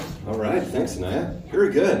All right, thanks, Naya.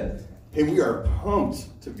 Very good. Hey, we are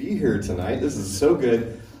pumped to be here tonight. This is so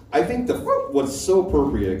good. I think what's so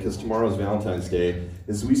appropriate, because tomorrow's Valentine's Day,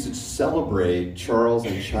 is we should celebrate Charles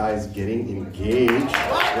and Chai's getting engaged.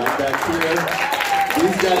 Right back here.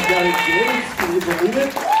 These guys got engaged. Can you believe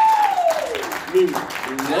it? I mean,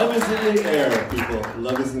 love is in the air, people.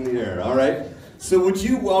 Love is in the air. All right. So would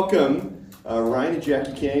you welcome Ryan and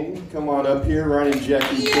Jackie King? Come on up here, Ryan and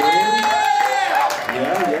Jackie King.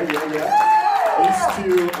 Yeah.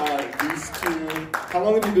 These two. How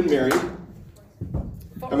long have you been married?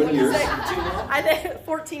 How many years? I think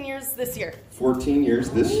 14 years this year. 14 years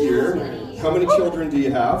this year. How many children do you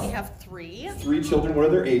have? We have 3. 3 children. What are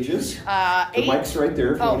their ages? 8. The mic's right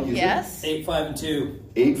there if you want to use yes. it. 8, 5, and 2.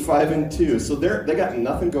 8, 5, and 2. So they got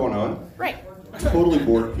nothing going on. Right. Totally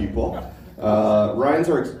bored people. Ryan's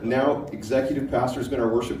our now executive pastor. Has been our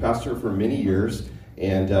worship pastor for many years,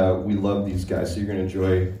 and we love these guys. So you're going to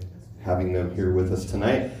enjoy having them here with us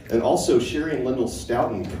tonight. And also Sherry and Lyndall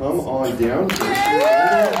Stoughton, come on down.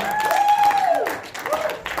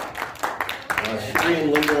 Sherry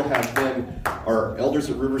and Lyndall have been our elders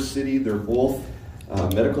at River City. They're both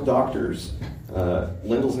medical doctors.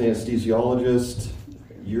 Lyndall's an anesthesiologist.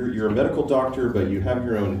 You're a medical doctor, but you have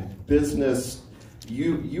your own business. She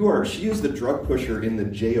is the drug pusher in the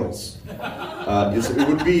jails.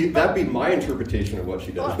 That'd be my interpretation of what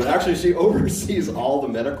she does. But actually, she oversees all the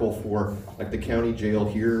medical for like the county jail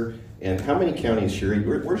here. And how many counties, Sherry?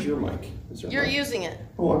 Where's your mic? You're using it.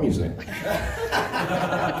 Oh, I'm using it.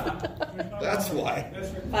 That's why.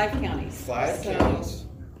 5 counties. 5 counties.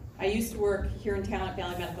 I used to work here in Talent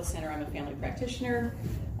Valley Medical Center. I'm a family practitioner,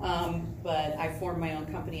 but I formed my own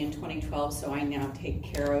company in 2012, so I now take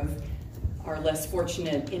care of our less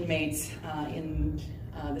fortunate inmates in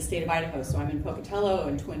the state of Idaho. So I'm in Pocatello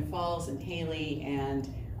and Twin Falls and Haley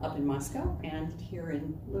and up in Moscow and here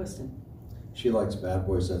in Lewiston. She likes bad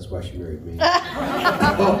boys, that's why she married me.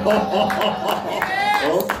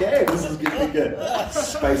 Okay, this is going to be good.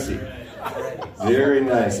 Spicy. Very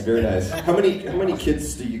nice, very nice. How many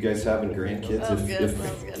kids do you guys have and grandkids,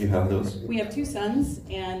 if you have those? We have 2 sons,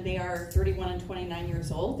 and they are 31 and 29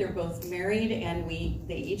 years old. They're both married, and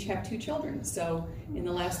they each have 2 children. So in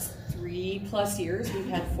the last 3+ years, we've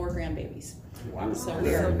had 4 grandbabies. Wow. So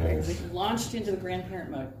we've launched into the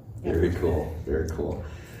grandparent mode. Yep. Very cool, very cool.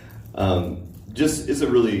 It's a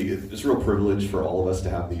real privilege for all of us to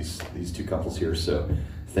have these 2 couples here. So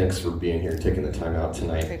thanks for being here and taking the time out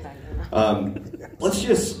tonight. Let's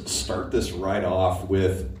just start this right off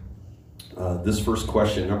with this first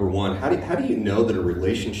question. Number 1, how do you know that a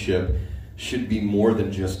relationship should be more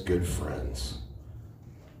than just good friends?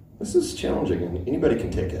 This is challenging, and anybody can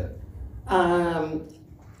take it.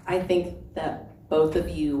 I think that both of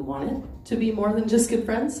you want it to be more than just good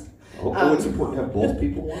friends. It's important to have both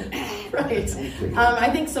people want it. Right. I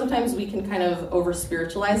think sometimes we can kind of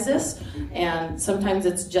over-spiritualize this, and sometimes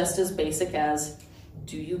it's just as basic as,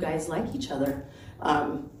 do you guys like each other?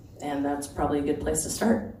 And that's probably a good place to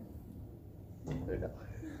start.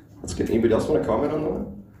 That's good. Anybody else want to comment on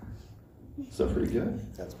that? Is that pretty good?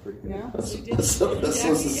 That's pretty good. Yeah, that's so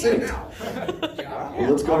succinct. Well,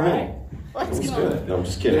 let's go home. Let's go. Good. No, I'm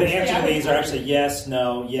just kidding. The answer to these are actually yes,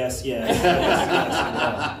 no, yes, yes.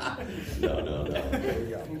 No.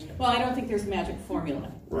 Well, I don't think there's a magic formula,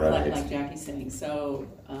 right. like Jackie's saying. So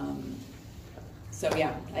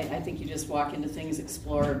yeah, I think you just walk into things,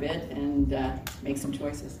 explore a bit, and make some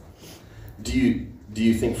choices. Do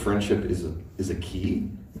you think friendship is a key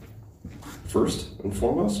first and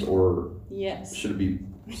foremost, or yes, should it be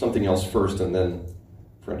something else first and then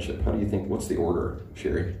friendship? How do you think? What's the order,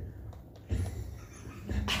 Sherry?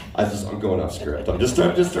 I'm going off script. I'm just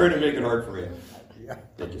trying to make it hard for you.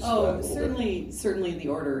 Certainly the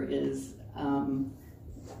order is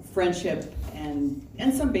friendship and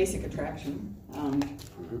some basic attraction.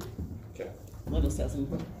 Okay. Little says them.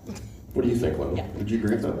 What do you think, Lynn? Yeah. Would you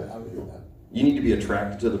agree with that? I would do that. You need to be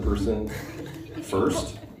attracted to the person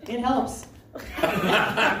first? It helps.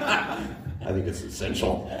 I think it's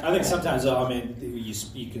essential. I think sometimes, though,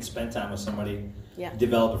 you can spend time with somebody,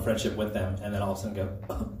 develop a friendship with them, and then all of a sudden go,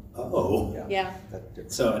 oh. Yeah.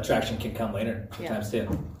 So attraction can come later sometimes too.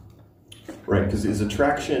 Right, because is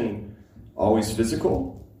attraction always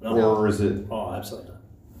physical? No. Or is it... Oh, absolutely not.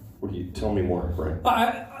 What do you... Tell me more, Brian.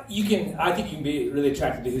 I think you can be really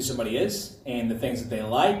attracted to who somebody is and the things that they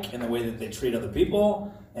like and the way that they treat other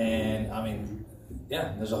people. And,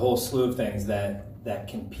 there's a whole slew of things that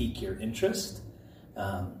can pique your interest.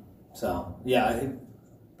 I think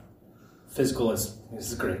physical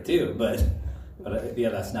is great too, but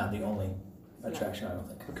that's not the only attraction, I don't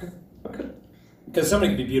think. Okay. Because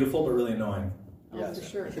somebody can be beautiful but really annoying. Oh, for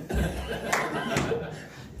sure.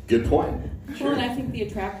 Good point. Well, and I think the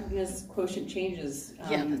attractiveness quotient changes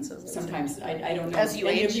Yeah, that's what I was gonna sometimes. I don't know As if you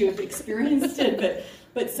any age. of you have experienced it,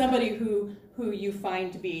 but somebody who you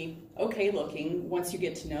find to be okay looking, once you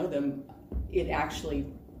get to know them, it actually,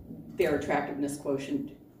 their attractiveness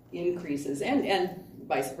quotient increases, and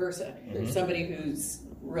vice versa. There's somebody who's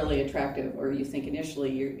really attractive, or you think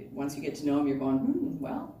initially, once you get to know them, you're going,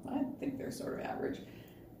 well, I think they're sort of average.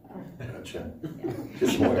 Gotcha.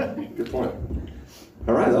 Good point. Good point.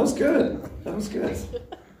 All right, that was good. That was good.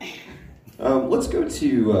 Let's go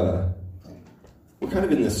to. We're kind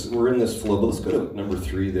of in this. We're in this flow, but let's go to number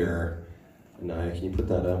 3 there. Naya, can you put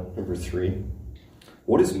that up? Number 3.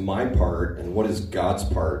 What is my part and what is God's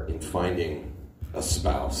part in finding a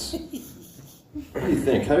spouse? What do you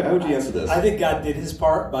think? How would you answer this? I think God did his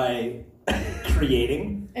part by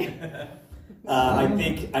creating. I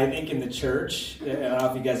think in the church, I don't know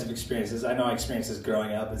if you guys have experienced this. I know I experienced this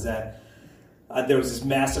growing up. Is that there was this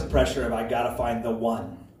massive pressure of I got to find the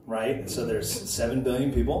one, right? So there's 7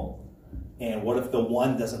 billion people, and what if the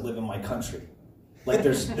one doesn't live in my country? Like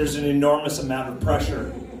there's an enormous amount of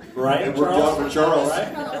pressure, right? It worked out for Charles. Right?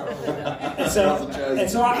 And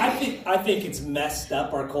so I think it's messed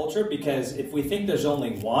up our culture, because if we think there's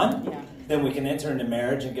only one, then we can enter into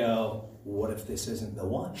marriage and go, what if this isn't the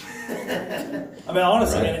one? I mean,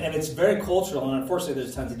 honestly, Right. and it's very cultural, and unfortunately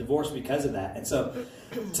there's tons of divorce because of that. And so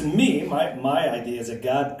to me, my idea is that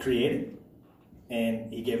God created,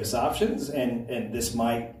 and he gave us options, and this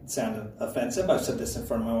might sound offensive. I've said this in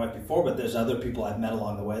front of my wife before, but there's other people I've met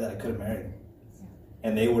along the way that I could have married,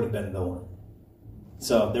 and they would have been the one.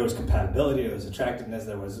 So there was compatibility, there was attractiveness,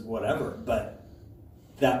 there was whatever, but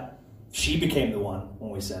that she became the one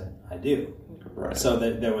when we said, I do. Right. So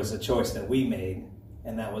that there was a choice that we made,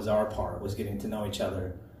 and that was our part, was getting to know each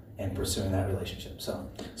other and pursuing that relationship.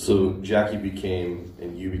 So Jackie became,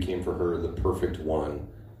 and you became for her, the perfect one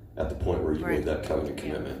at the point where you Right. made that covenant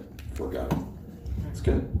commitment for God. That's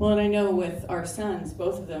good. Well, and I know with our sons,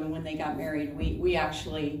 both of them, when they got married, we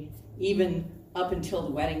actually, even up until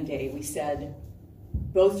the wedding day, we said,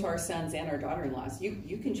 both to our sons and our daughter-in-laws,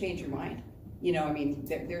 you can change your mind. You know, I mean,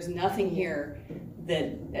 there's nothing here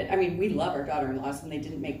that, I mean, we love our daughter-in-laws and they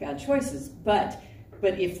didn't make bad choices, but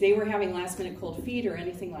if they were having last-minute cold feet or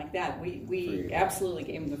anything like that, we absolutely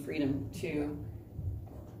gave them the freedom to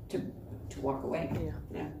walk away.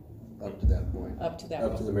 Yeah. Up to that point. Up to that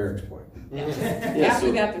Up to the marriage point. Yeah, After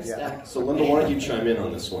so- that, they're stuck. So Linda, why don't you chime in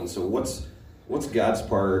on this one? So what's God's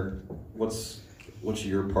part? What's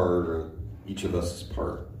your part, or each of us'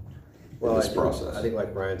 part in this process? I think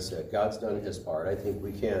like Brian said, God's done his part. I think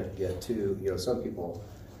we can't get too, some people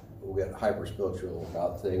will get hyper spiritual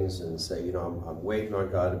about things and say, I'm waiting on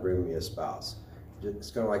God to bring me a spouse. It's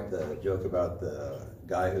kind of like the joke about the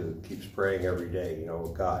guy who keeps praying every day,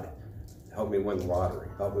 God, help me win the lottery,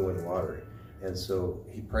 help me win the lottery. And so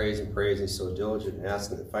he prays and prays, and he's so diligent and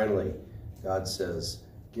asking that finally God says,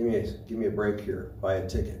 give me a break here, buy a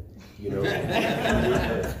ticket.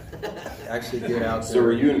 Actually get out there. So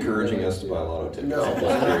are you encouraging us to buy lotto tickets? No. I'm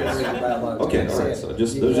just curious. Okay, all right. So it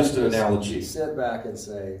was just an analogy. Sit back and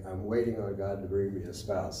say, I'm waiting on God to bring me a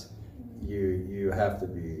spouse. You have to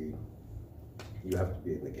be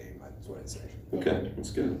in the game. That's what I'd say. Okay,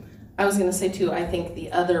 that's good. I was going to say too, I think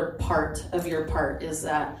the other part of your part is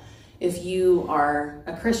that if you are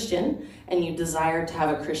a Christian and you desire to have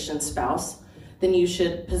a Christian spouse, then you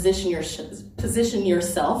should position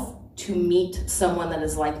yourself to meet someone that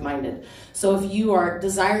is like-minded. So if you are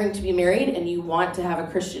desiring to be married and you want to have a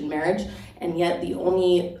Christian marriage, and yet the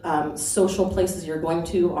only social places you're going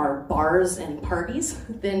to are bars and parties,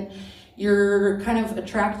 then you're kind of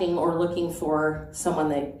attracting or looking for someone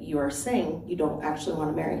that you are saying you don't actually want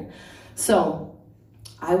to marry. So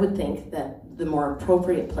I would think that the more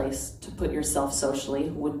appropriate place to put yourself socially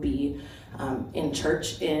would be in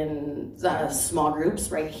church, in small groups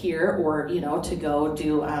right here, or, to go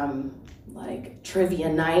do like trivia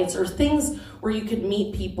nights or things where you could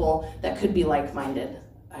meet people that could be like-minded.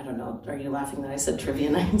 I don't know, are you laughing that I said trivia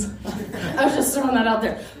nights? I was just throwing that out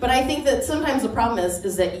there. But I think that sometimes the problem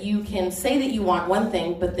is that you can say that you want one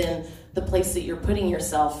thing, but then the place that you're putting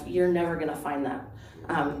yourself, you're never going to find that.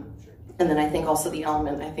 And then I think also the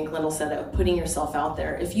element, I think Lyndall said, of putting yourself out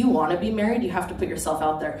there. If you want to be married, you have to put yourself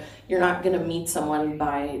out there. You're not going to meet someone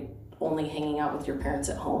by only hanging out with your parents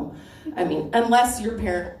at home. I mean, unless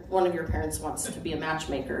one of your parents wants to be a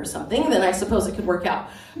matchmaker or something, then I suppose it could work out.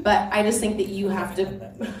 But I just think that you have to,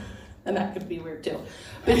 and that could be weird too,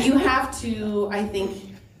 but you have to, I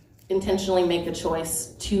think, intentionally make a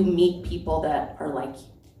choice to meet people that are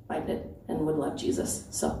like-minded and would love Jesus.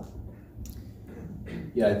 So.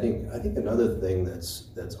 Yeah, I think another thing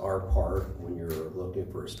that's our part when you're looking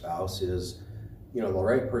for a spouse is, the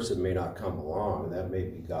right person may not come along, and that may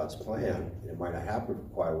be God's plan. It might not happen for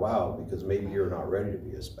quite a while because maybe you're not ready to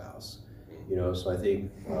be a spouse. So I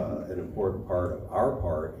think an important part of our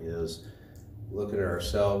part is looking at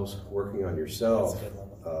ourselves, working on yourself,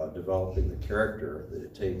 developing the character that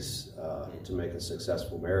it takes to make a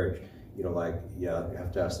successful marriage. You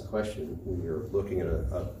have to ask the question when you're looking at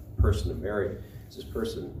a person to marry, is this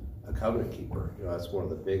person a covenant keeper? That's one of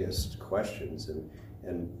the biggest questions,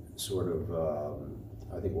 and sort of,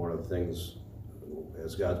 I think one of the things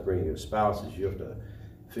as God's bringing you a spouse is you have to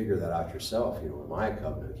figure that out yourself. Am I a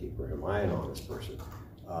covenant keeper? Am I an honest person?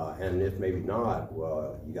 And if maybe not,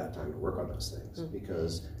 well, you got time to work on those things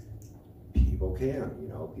because people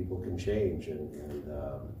can change, and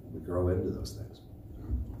we grow into those things.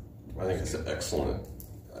 I think it's excellent.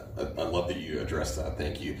 I love that you addressed that.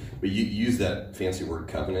 Thank you. But you use that fancy word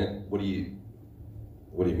covenant. What do you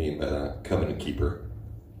mean by that? Covenant keeper.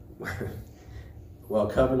 Well,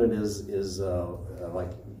 covenant is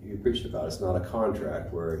like you preached about. It's not a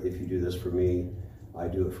contract where if you do this for me, I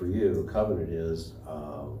do it for you. Covenant is,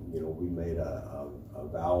 we made a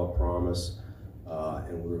vow, a promise,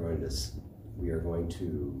 and we are going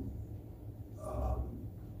to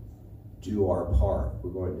do our part.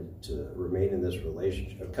 We're going to remain in this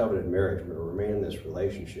relationship, a covenant marriage. We're going to remain in this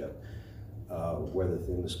relationship, whether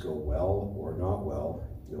things go well or not well,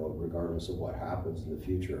 regardless of what happens in the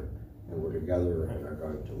future. And we're together and are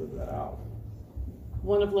going to live that out.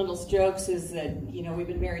 One of Lyndall's jokes is that, we've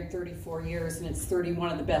been married 34 years and it's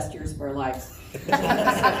 31 of the best years of our lives.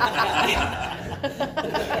 Yeah,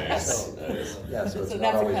 so it's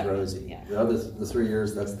not always rosy. Yeah. The 3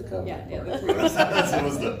 years, that's the covenant. Yeah, That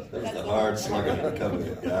was the hard slug of the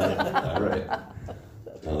covenant. Got it. All right.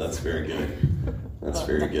 No, that's very good. That's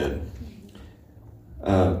very good.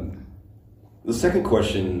 The second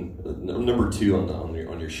question, number 2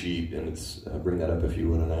 on your sheet, and it's bring that up if you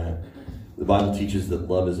would, Anaya. The Bible teaches that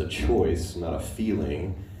love is a choice, not a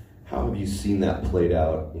feeling. How have you seen that played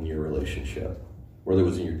out in your relationship? Whether it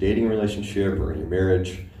was in your dating relationship or in your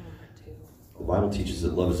marriage, the Bible teaches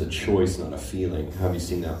that love is a choice, not a feeling. How have you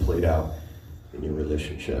seen that played out in your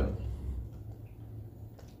relationship?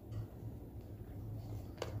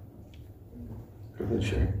 Go ahead,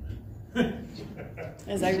 Sherry.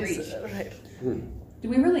 As I reach. Right. Do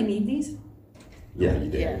we really need these? Yeah, you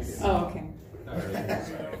did. Yes. Oh, okay.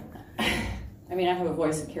 I mean, I have a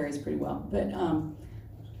voice that carries pretty well, but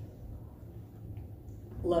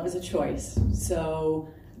love is a choice. So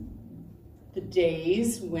the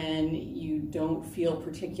days when you don't feel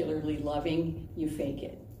particularly loving, you fake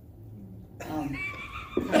it. You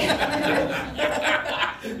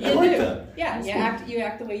like do. that. Yeah, you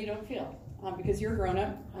act the way you don't feel because you're grown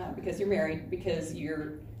up, because you're married, because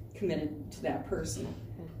you're committed to that person.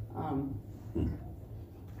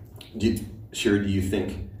 Sherry, do you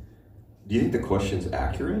think the question's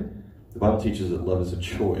accurate? The Bible teaches that love is a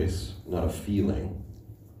choice, not a feeling.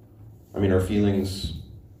 I mean, are feelings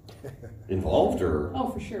involved or? Oh,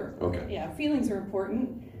 for sure. Okay. Yeah, feelings are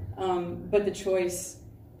important, but the choice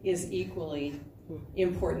is equally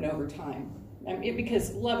important over time.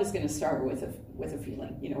 Because love is going to start with a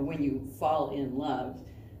feeling. When you fall in love,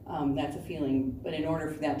 that's a feeling. But in order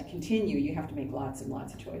for that to continue, you have to make lots and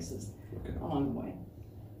lots of choices along the way.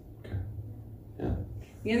 Okay. Yeah.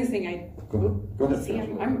 The other thing Go ahead. see,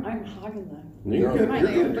 I'm hogging the. No, you're good. Hi,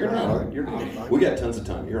 You're good. there. You're all right. You're good. We got tons of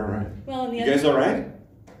time. You're all right. Well, and the You other guys all right?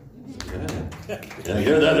 Yeah.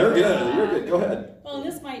 Yeah, they're good. You're good. Go ahead. Well, and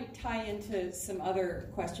this might tie into some other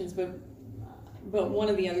questions, but one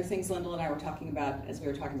of the other things Lyndall and I were talking about as we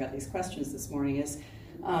were talking about these questions this morning is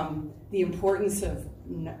the importance of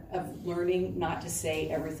learning not to say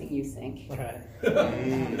everything you think. Right.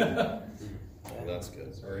 Well, that's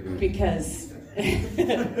good. Sorry. Because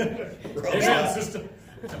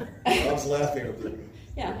Rob's laughing.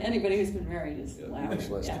 yeah, anybody who's been married is laughing. Much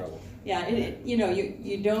less Yeah. trouble. Yeah,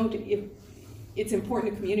 you don't. It's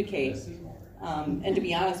important to communicate and to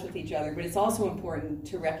be honest with each other, but it's also important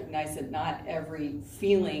to recognize that not every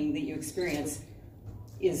feeling that you experience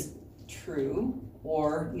is true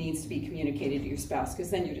or needs to be communicated to your spouse,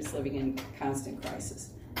 because then you're just living in constant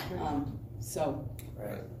crisis.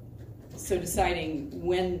 So deciding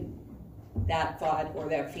when that thought or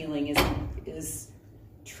that feeling is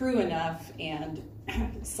true enough and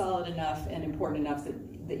solid enough and important enough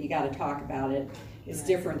that you got to talk about it is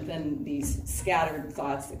different than these scattered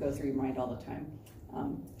thoughts that go through your mind all the time.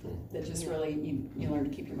 That just really, you learn to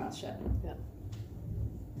keep your mouth shut. Yeah.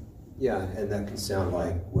 Yeah, and that can sound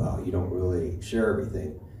like, well, you don't really share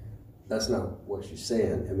everything. that's not what she's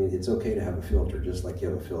saying. I mean, it's okay to have a filter, just like you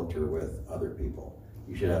have a filter with other people.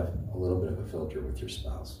 You should have a little bit of a filter with your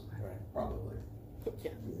spouse, probably.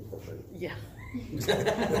 Yeah.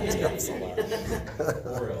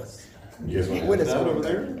 Or else. You guys want to When have it's that over over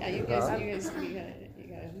there? Yeah, you guys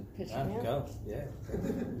pitch in. Go. Yeah.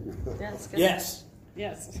 Yeah, that's good. Yes.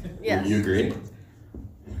 Yes. Yes. You agree?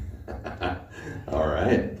 All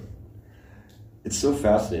right. It's so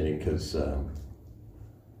fascinating because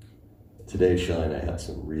today Shelly and I had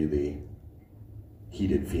some really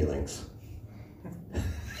heated feelings.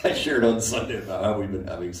 I shared on Sunday about how we've been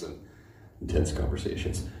having some intense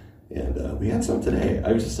conversations. And we had some today.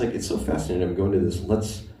 I was just like, it's so fascinating. I'm going to this,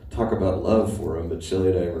 let's talk about love forum, but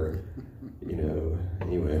Shelly and I were,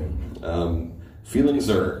 anyway. Feelings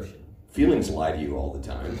lie to you all the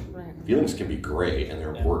time. Right. Feelings can be great and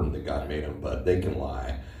they're important that God made them, but they can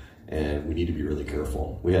lie. And we need to be really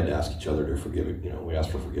careful. We had to ask each other to forgive, we asked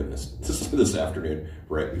for forgiveness this afternoon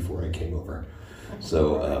right before I came over.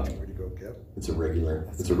 So Where'd you go, Kev? it's a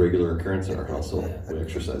regular occurrence in our household. We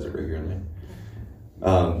exercise it regularly.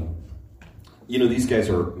 These guys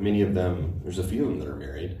many of them, there's a few of them that are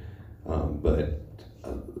married. But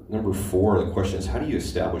number 4, the question is, how do you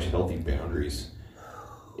establish healthy boundaries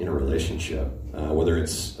in a relationship? Whether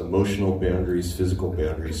it's emotional boundaries, physical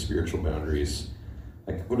boundaries, spiritual boundaries.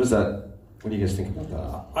 Like, what do you guys think about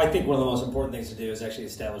that? I think one of the most important things to do is actually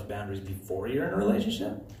establish boundaries before you're in a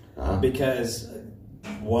relationship. Uh-huh. Because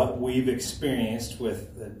what we've experienced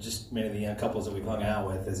with just many of the young couples that we've hung out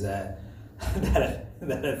with is that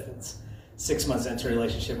if it's 6 months into a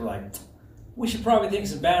relationship, we're like, we should probably think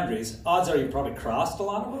some boundaries. Odds are you've probably crossed a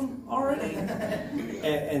lot of them already.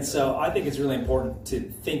 and so I think it's really important to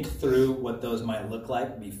think through what those might look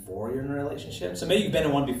like before you're in a relationship. So maybe you've been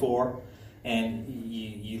in one before and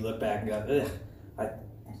you look back and go, ugh, I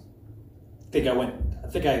think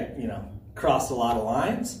I crossed a lot of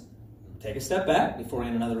lines. Take a step back before you're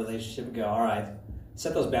in another relationship and go, all right,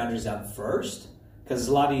 set those boundaries out first, because it's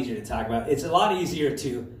a lot easier to talk about. It's a lot easier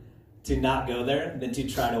to not go there than to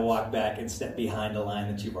try to walk back and step behind a line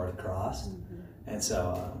that you've already crossed. Mm-hmm. And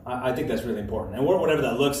so I think that's really important. And whatever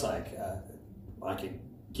that looks like, I could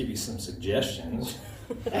give you some suggestions.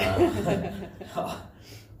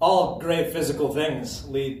 All great physical things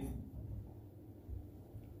lead.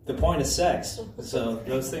 The point is sex. So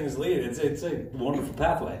those things lead. It's a wonderful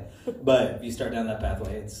pathway. But if you start down that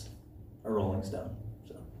pathway, it's a rolling stone.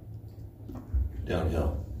 So.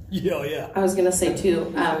 Downhill. Yeah. I was going to say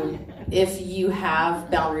too, if you have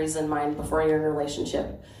boundaries in mind before you're in a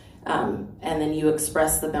relationship, and then you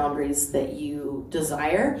express the boundaries that you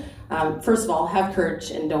desire, first of all, have courage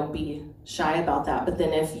and don't be shy about that. But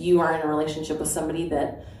then if you are in a relationship with somebody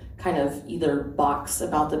that kind of either balks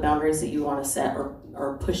about the boundaries that you want to set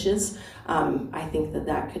or pushes, I think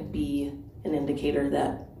that could be an indicator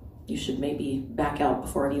that you should maybe back out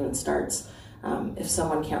before it even starts. If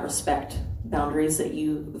someone can't respect boundaries that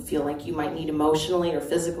you feel like you might need emotionally or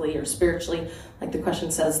physically or spiritually, like the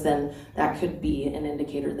question says, then that could be an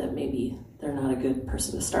indicator that maybe they're not a good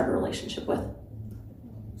person to start a relationship with.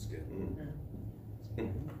 That's good.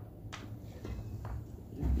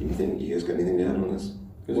 You guys got anything to add on this?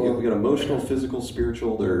 Because we got emotional, physical,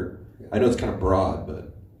 spiritual. I know it's kind of broad,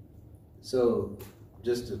 but So,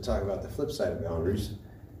 just to talk about the flip side of boundaries,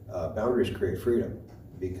 boundaries create freedom.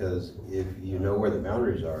 Because if you know where the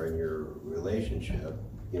boundaries are in your relationship,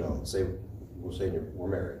 we'll say we're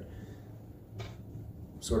married,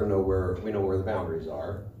 sort of know where the boundaries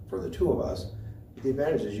are for the two of us. The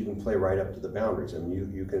advantage is you can play right up to the boundaries. I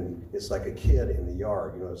mean, you can. It's like a kid in the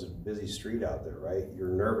yard. It's a busy street out there, right? You're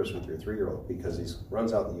nervous with your 3-year-old because he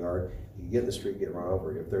runs out in the yard. You get in the street, get run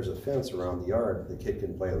over. If there's a fence around the yard, the kid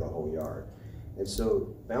can play in the whole yard. And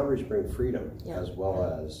so boundaries bring freedom as well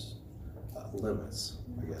as limits,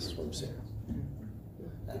 I guess is what I'm saying.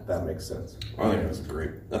 If that makes sense. I think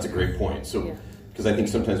that's a great point. So, because I think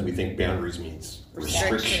sometimes we think boundaries means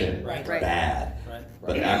restriction, Right. bad, Right.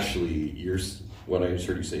 but actually, what I just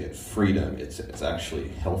heard you say, it's freedom. It's actually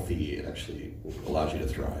healthy. It actually allows you to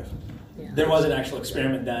thrive. Yeah. There was an actual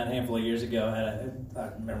experiment done a handful of years ago. I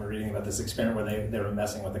remember reading about this experiment where they were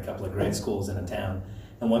messing with a couple of grade schools in a town.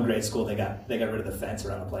 And one grade school, they got rid of the fence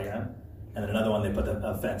around the playground. And then another one, they put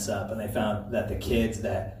a fence up. And they found that the kids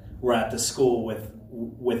that were at the school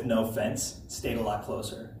with no fence stayed a lot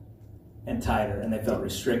closer and tighter. And they felt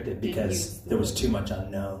restricted because there was too much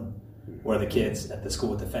unknown. Where the kids at the school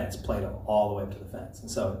with the fence played all the way up to the fence.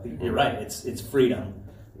 And so you're right, it's freedom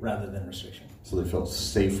rather than restriction. So they felt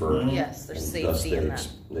safer. Yes, there's and thus safety in that.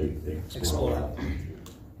 They Explore.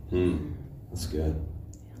 that. That's good.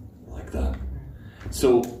 I like that.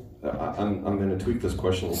 So I'm going to tweak this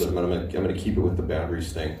question a little bit, but I'm going to keep it with the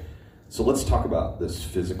boundaries thing. So let's talk about this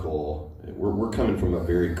physical. We're coming from a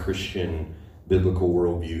very Christian, biblical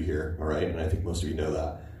worldview here, all right? And I think most of you know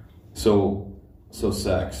that. So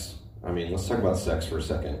sex. I mean, let's talk about sex for a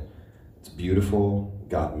second. It's beautiful.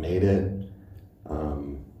 God made it.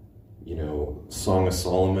 Song of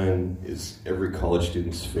Solomon is every college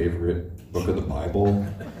student's favorite book of the Bible.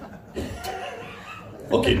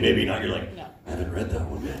 Okay, maybe not. You're like, I haven't read that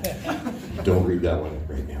one yet. Don't read that one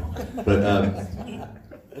right now.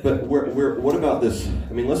 But what about this?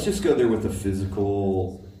 I mean, let's just go there with the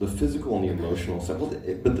physical and the emotional side.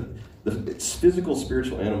 It's physical,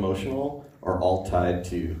 spiritual, and emotional are all tied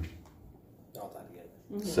to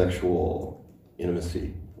sexual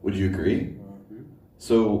intimacy. Would you agree?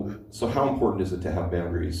 So how important is it to have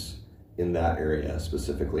boundaries in that area,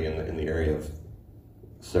 specifically in the area of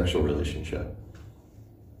sexual relationship?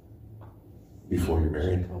 Before you're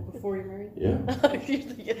married? Oh, before you're married? Yeah.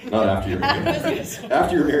 Not after you're married.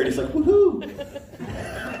 After you're married, it's like, woohoo!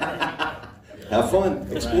 Have fun,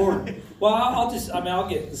 explore. Well, I'll just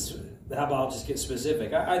get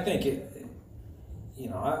specific. I think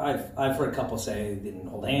I've heard couples say they didn't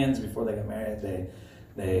hold hands before they got married.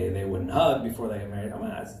 They wouldn't hug before they got married. I mean,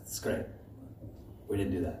 that's great. We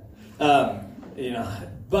didn't do that.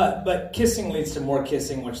 But kissing leads to more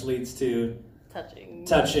kissing, which leads to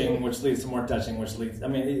touching, which leads to more touching,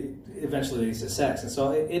 it eventually leads to sex. And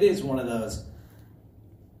so it is one of those,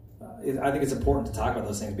 I think it's important to talk about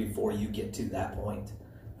those things before you get to that point.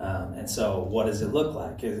 And so what does it look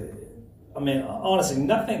like? Honestly,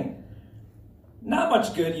 not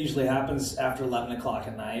much good usually happens after 11 o'clock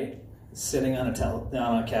at night, sitting on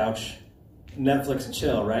a couch, Netflix and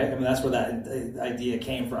chill, right? I mean, that's where that idea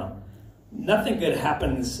came from. Nothing good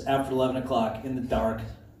happens after 11 o'clock in the dark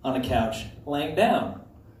on a couch, laying down.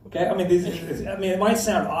 Okay? I mean, it might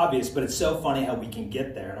sound obvious, but it's so funny how we can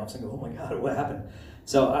get there. And I'm saying, oh my God, what happened?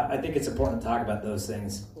 So I think it's important to talk about those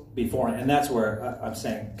things before. And that's where I'm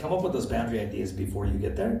saying, come up with those boundary ideas before you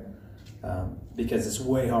get there. Because it's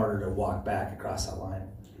way harder to walk back across that line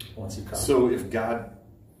once you cross. So if God,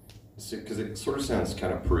 because it sort of sounds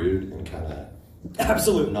kind of prude and kind of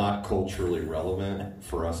absolutely not culturally relevant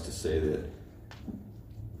for us to say that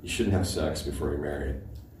you shouldn't have sex before you're married.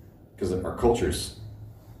 Because our culture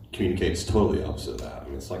communicates totally opposite of that. I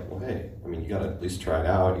mean, it's like, well, hey, you got to at least try it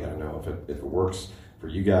out. You got to know if it works for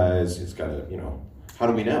you guys. It's got to, how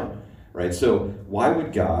do we know, right? So why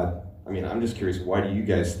would God, I'm just curious, why do you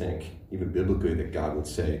guys think, even biblically, that God would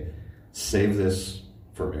say, save this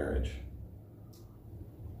for marriage?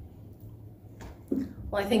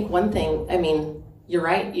 Well, I think one thing, you're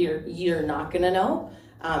right, you're not going to know.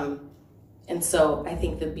 And so I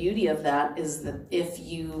think the beauty of that is that if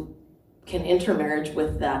you can enter marriage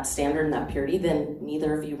with that standard and that purity, then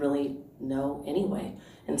neither of you really know anyway.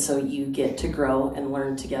 And so you get to grow and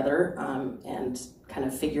learn together and kind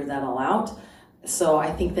of figure that all out. So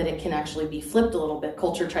I think that it can actually be flipped a little bit.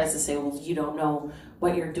 Culture tries to say, well, you don't know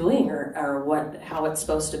what you're doing or how it's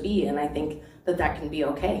supposed to be. And I think that can be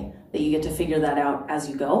okay, that you get to figure that out as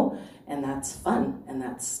you go. And that's fun. And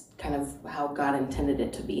that's kind of how God intended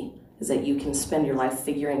it to be, is that you can spend your life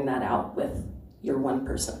figuring that out with your one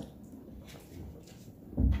person.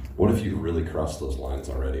 What if you really crossed those lines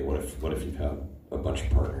already? What if you've had a bunch of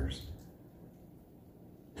partners?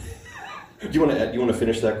 Do you want to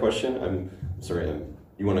finish that question?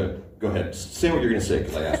 You want to go ahead. Say what you're going to say,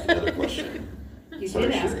 because I asked another question. You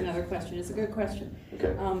did ask another question. It's a good question.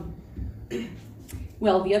 Okay.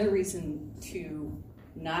 Well, the other reason to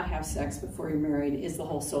not have sex before you're married is the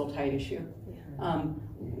whole soul tie issue.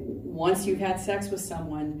 Once you've had sex with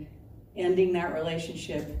someone, ending that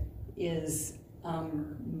relationship is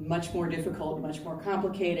much more difficult, much more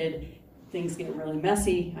complicated. Things get really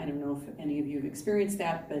messy. I don't know if any of you have experienced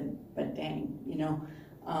that, but dang,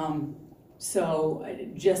 So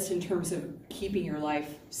just in terms of keeping your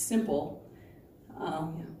life simple,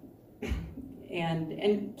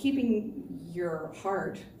 and keeping your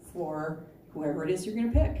heart for whoever it is you're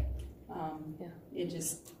going to pick, it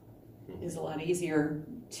just is a lot easier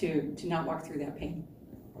to not walk through that pain.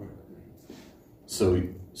 So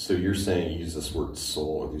you're saying you use this word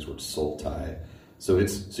soul, or these words soul tie. So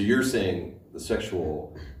you're saying the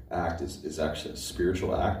sexual act is actually a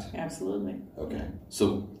spiritual act? Absolutely. Okay.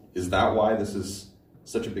 So is that why this is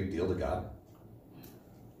such a big deal to God?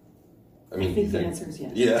 I think the answer is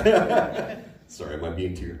yes. Yeah. Sorry, am I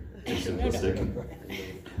being too simplistic?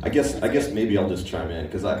 I guess maybe I'll just chime in,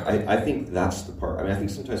 because I think that's the part. I think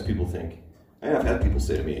sometimes people think, I've had people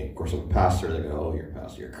say to me, of course I'm a pastor, they go, oh, you're a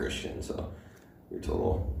pastor, you're a Christian, so You're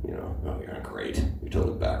total, oh, you're not great. You're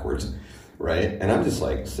totally backwards, right? And I'm just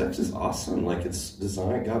like, sex is awesome. Like, it's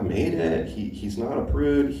designed, God made it. He's not a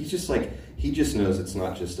prude. He's just like, he just knows it's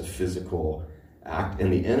not just a physical act.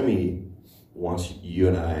 And the enemy wants you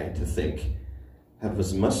and I to think, have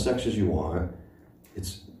as much sex as you want.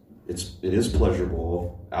 It is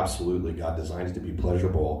pleasurable. Absolutely, God designed it to be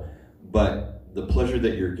pleasurable. But the pleasure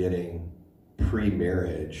that you're getting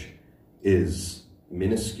pre-marriage is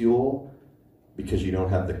minuscule because you don't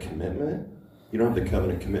have the commitment. You don't have the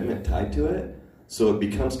covenant commitment tied to it. So it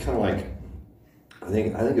becomes kind of like, I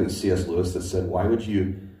think it was C.S. Lewis that said, why would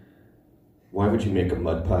you make a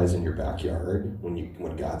mud pies in your backyard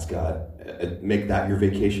when God's got make that your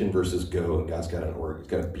vacation versus go and God's got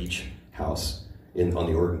a beach house on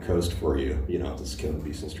the Oregon coast for you. This is Kevin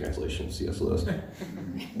Beeson's translation of C.S. Lewis.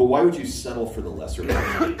 But why would you settle for the lesser?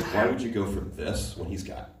 Why would you go for this when he's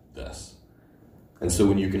got this? And so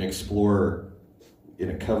when you can explore in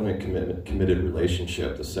a covenant committed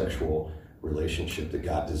relationship, the sexual relationship that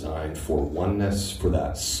God designed for oneness, for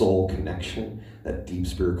that soul connection, that deep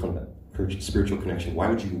spiritual connection, why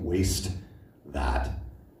would you waste that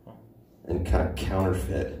and kind of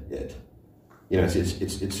counterfeit it?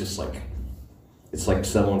 It's just like, it's like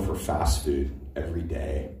settling for fast food every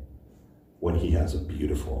day when he has a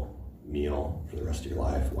beautiful meal for the rest of your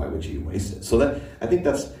life. Why would you waste it? So I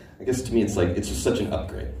guess to me, it's just such an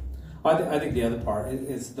upgrade. I think the other part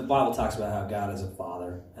is the Bible talks about how God is a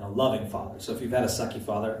father and a loving father. So if you've had a sucky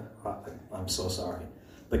father, I'm so sorry.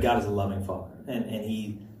 But God is a loving father, and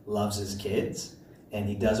he loves his kids, and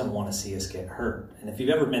he doesn't want to see us get hurt. And if you've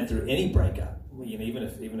ever been through any breakup, even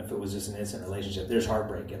if it was just an innocent relationship, there's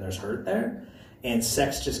heartbreak and there's hurt there, and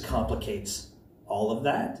sex just complicates all of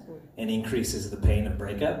that and increases the pain of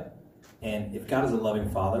breakup. And if God is a loving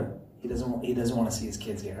father, he doesn't want to see his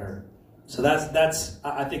kids get hurt. So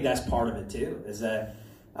I think that's part of it too. Is that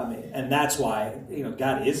and that's why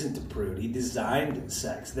God isn't a prude. He designed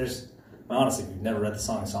sex. Honestly, if you've never read the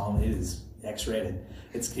Song of Solomon, it is X-rated.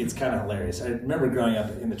 It's kind of hilarious. I remember growing up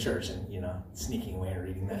in the church and sneaking away and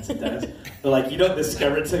reading that sometimes. But you don't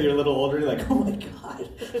discover it until you're a little older. You're like, oh my God,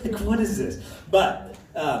 what is this? But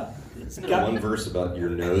isn't there one verse about your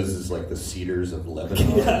nose is like the cedars of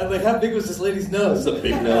Lebanon? Yeah, how big was this lady's nose? It's a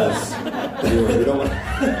big nose. We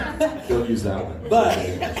don't use that one.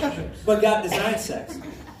 But God designed sex.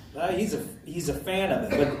 He's a fan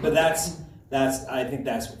of it. But I think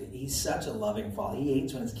he's such a loving father. He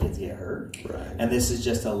hates when his kids get hurt. Right. And this is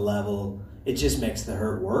just a level, it just makes the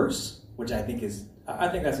hurt worse, which I think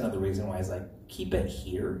that's another reason why he's like, keep it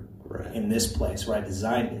here in this place where I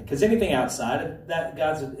designed it. Because anything outside of that,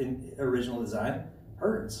 God's original design,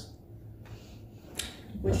 hurts.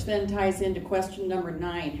 Which then ties into question number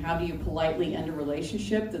 9. How do you politely end a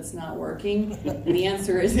relationship that's not working? And the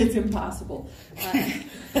answer is it's impossible.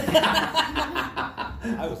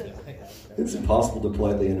 It's impossible to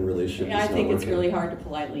politely end a relationship. Yeah, I think it's really hard to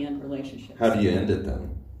politely end relationships. How do you end it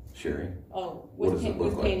then, Sherry? Oh, with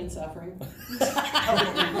pain and suffering.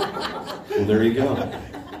 Well, there you go.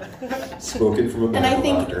 Spoken from a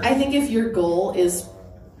medical doctor. I think if your goal is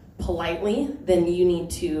politely, then you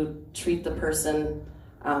need to treat the person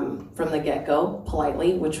from the get-go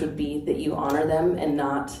politely, which would be that you honor them and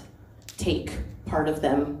not take part of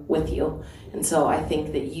them with you. And so I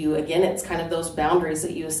think that it's kind of those boundaries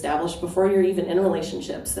that you establish before you're even in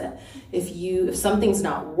relationships, that if something's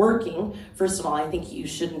not working, first of all, I think you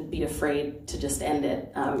shouldn't be afraid to just end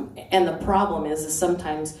it. And the problem is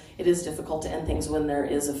sometimes it is difficult to end things when there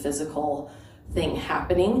is a physical thing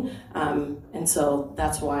happening. And so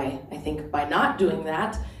that's why I think by not doing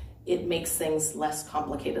that, it makes things less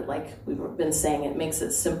complicated. Like we've been saying, it makes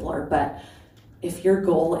it simpler. But if your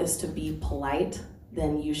goal is to be polite,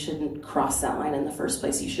 then you shouldn't cross that line in the first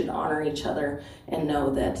place. You should honor each other and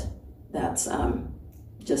know that that's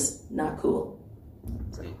just not cool.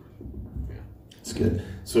 It's good.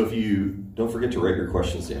 So if you don't forget to write your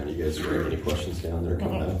questions down. You guys write any questions down that are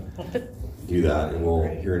coming up? Do that, and we'll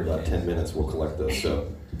here in about 10 minutes we'll collect those. So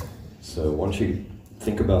why don't you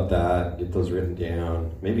think about that, get those written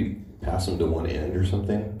down, maybe pass them to one end or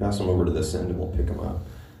something. Pass them over to this end and we'll pick them up.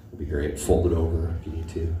 It'd be great. Fold it over if you need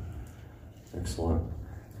to. Excellent.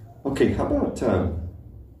 Okay, how about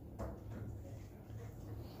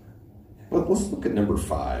let's look at number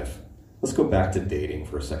 5. Let's go back to dating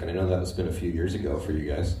for a second. I know that was been a few years ago for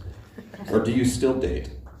you guys. Or do you still date?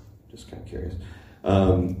 Just kind of curious.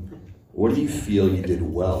 What do you feel you did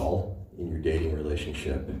well in your dating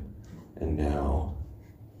relationship and now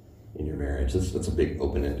in your marriage? That's a big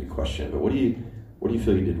open-ended question. But what do you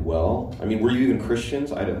feel you did well? I mean, were you even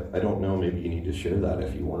Christians? I don't know. Maybe you need to share that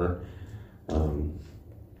if you weren't.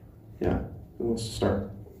 Who wants to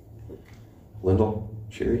start? Lyndall?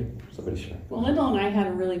 Sherry? Somebody share. Well, Lyndall and I had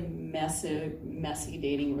a really messy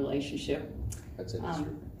dating relationship. That's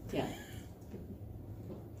interesting. Yeah.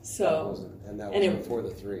 So, And that was and it- before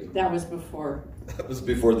the 3. that was before. That was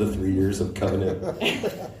before the 3 years of covenant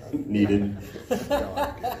needed.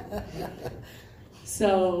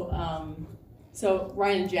 So, so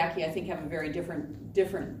Ryan and Jackie, I think, have a very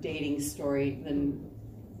different dating story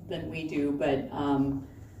than we do. But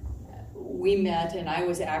we met, and I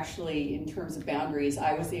was actually, in terms of boundaries,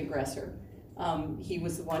 I was the aggressor. He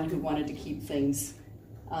was the one who wanted to keep things,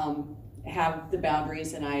 have the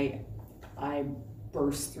boundaries, and I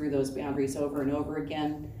burst through those boundaries over and over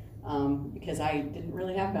again because I didn't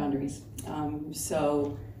really have boundaries.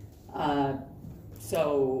 So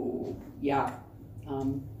yeah.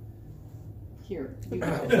 Here, you go.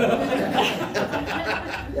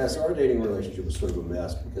 Yeah, so our dating relationship was sort of a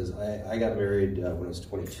mess because I got married when I was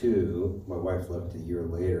 22. My wife left a year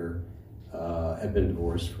later. Had been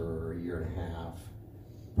divorced for a year and a half.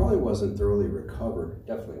 Probably wasn't thoroughly recovered.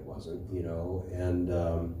 Definitely wasn't, you know. And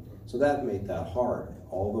so that made that hard.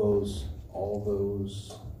 All those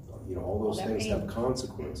things have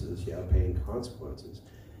consequences. Yeah, paying consequences.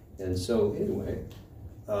 And so anyway.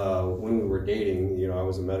 When we were dating, you know, I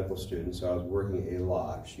was a medical student, so I was working a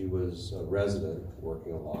lot. She was a resident,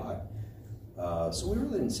 working a lot. So we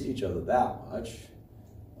really didn't see each other that much,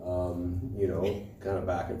 you know, kind of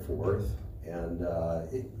back and forth. And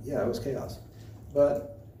it was chaos.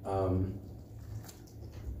 But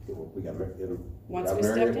we got married. It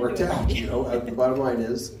worked out. You know, the bottom line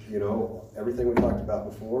is, you know, everything we talked about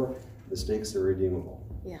before, mistakes are redeemable.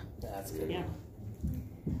 Yeah. That's good. Yeah.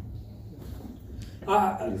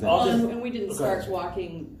 And we didn't start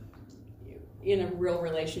walking in a real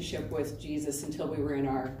relationship with Jesus until we were in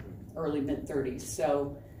our early mid-30s.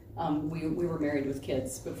 So we were married with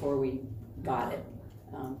kids before we got it.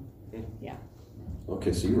 Yeah.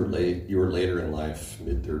 Okay, so you were later in life,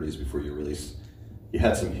 mid-30s, before you really. You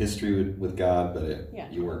had some history with God,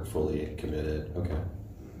 but you weren't fully committed. Okay,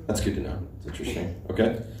 that's good to know. It's interesting.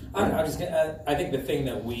 Okay. I think the thing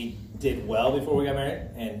that we did well before we got married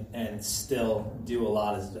and still do a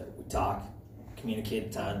lot is that we talk, communicate a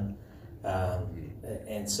ton,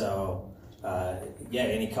 and so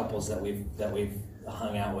any couples that we've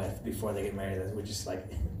hung out with before they get married, we just like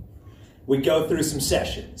we go through some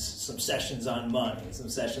sessions on money, some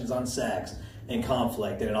sessions on sex and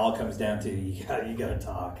conflict, and it all comes down to you gotta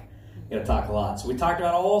talk. You gotta talk a lot. So we talked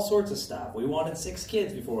about all sorts of stuff. We wanted 6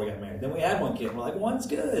 kids before we got married. Then we had 1 kid. And we're like, 1's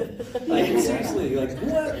good. Like seriously, like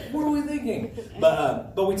what were we thinking?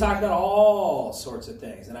 But we talked about all sorts of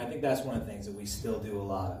things, and I think that's one of the things that we still do a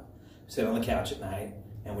lot of. We sit on the couch at night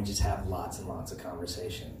and we just have lots and lots of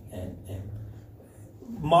conversation. And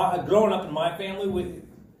growing up in my family,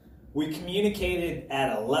 we communicated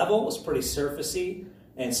at a level. It was pretty surfacey,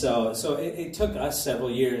 and so it took us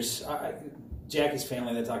several years. Jackie's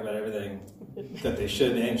family, they talk about everything that they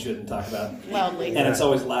should and shouldn't talk about. Loudly. And it's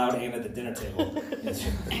always loud and at the dinner table.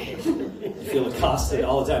 You feel accosted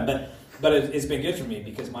all the time. But it's been good for me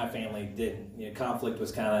because my family didn't. You know, conflict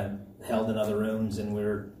was kind of held in other rooms and we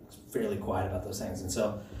were fairly quiet about those things. And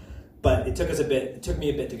so, but it took me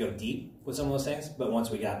a bit to go deep with some of those things. But once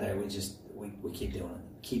we got there, we keep doing it.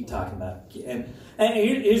 Keep talking about it. And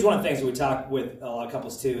here's one of the things that we talk with a lot of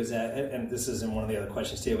couples too is that, and this is in one of the other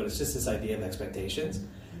questions too, but it's just this idea of expectations.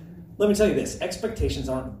 Let me tell you this: expectations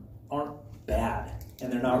aren't bad,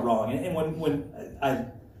 and they're not wrong. And when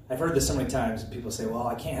I've heard this so many times, people say, "Well,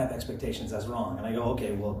 I can't have expectations. That's wrong." And I go,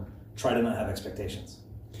 "Okay, well, try to not have expectations."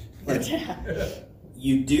 Like,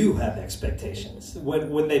 you do have expectations.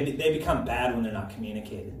 When they become bad when they're not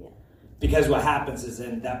communicated. Yeah. Because what happens is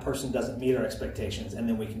then that person doesn't meet our expectations, and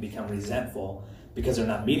then we can become resentful because they're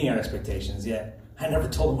not meeting our expectations. Yet I never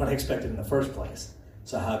told them what I expected in the first place.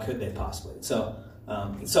 So how could they possibly? So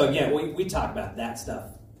again, we talk about that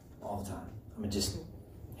stuff all the time. I mean, just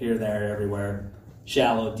here, there, everywhere,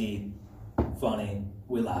 shallow, deep, funny.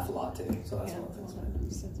 We laugh a lot too. So that's one of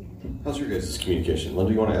the things. How's your guys' communication?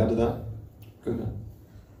 Linda, you want to add to that? Go ahead.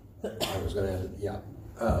 I was going to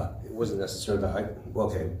add, it wasn't necessarily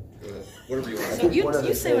okay. Whatever you want. So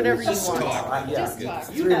you say whatever you want. Just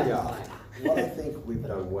talk. You have fun. What I think we've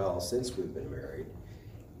done well since we've been married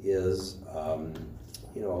is,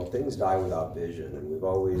 things die without vision, and we've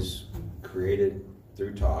always created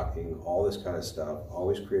through talking, all this kind of stuff,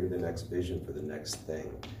 always created the next vision for the next thing.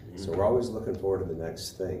 Mm-hmm. So we're always looking forward to the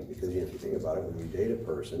next thing, because if you think about it, when you date a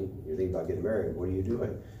person, you think about getting married, what are you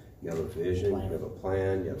doing? You have a vision, you have a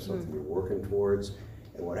plan, you have something you're working towards.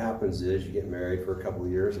 And what happens is you get married for a couple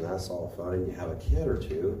of years and that's all fun and you have a kid or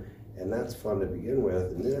two And that's fun to begin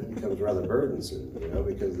with, and then it becomes rather burdensome,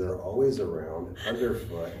 because they're always around,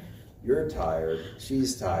 underfoot. You're tired,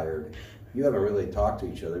 she's tired. You haven't really talked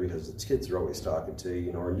to each other because the kids are always talking to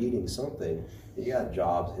you, or needing something. You got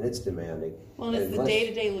jobs, and it's demanding. Well, and it's the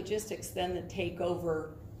day-to-day logistics then that take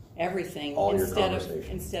over everything All your instead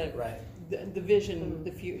conversation. of Right. the vision,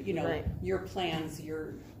 the future, Right. your plans,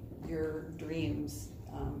 your dreams.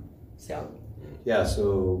 So. Yeah,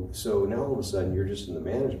 so now all of a sudden you're just in the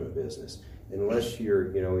management business. Unless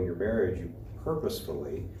you're, in your marriage, you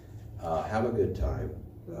purposefully have a good time,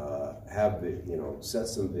 set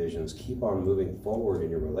some visions, keep on moving forward in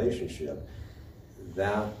your relationship.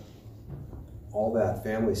 All that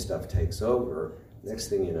family stuff takes over. Next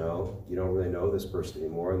thing you know, you don't really know this person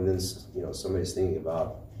anymore, and then somebody's thinking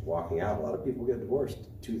about walking out. A lot of people get divorced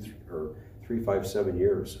 2, 3, 5, 7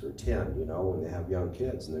 years, or 10, when they have young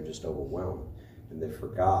kids, and they're just overwhelmed. And they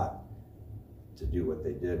forgot to do what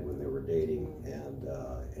they did when they were dating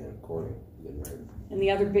and courting, getting married. And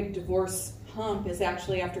the other big divorce hump is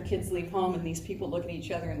actually after kids leave home and these people look at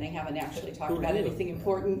each other and they haven't actually talked about anything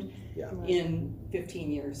important in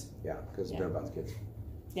 15 years. Yeah, because they're about the kids.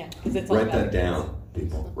 Yeah, because it's all Write about that down,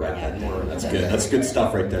 people. Write that down. That's good. That's good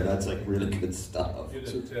stuff right there. That's like really good stuff.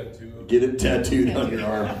 Get it tattooed on your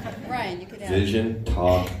arm. Ryan, you could have Vision,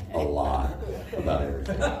 talk a lot about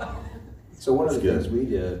everything. So one of the things we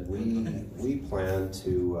did, we planned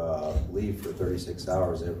to leave for 36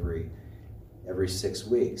 hours every 6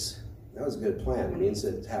 weeks. That was a good plan. It means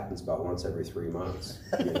it happens about once every 3 months.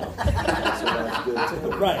 So that's good too.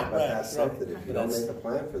 Right, but that's right. something. If you don't make a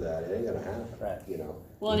plan for that, it ain't gonna happen. Right.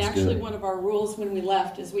 Well, and That's actually good. one of our rules when we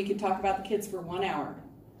left is we could talk about the kids for 1 hour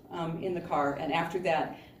in the car, and after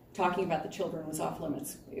that, talking about the children was off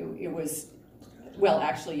limits. It was, well,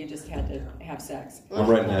 actually, you just had to have sex. I'm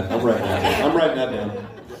writing that down.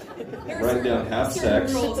 There Write down have certain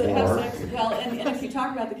sex rules that have or- sex. Well, and if you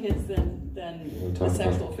talk about the kids, then We'll the talk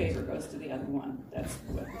sexual about- favor goes to the other one. That's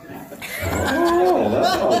what happened. Oh,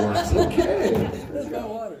 that's how it works. Okay.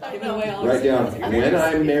 Giving away all Write the down secrets. when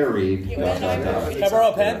I'm married. When I'm married. Can I borrow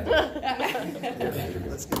a pen?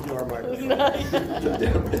 Let's get to our microphone. Write that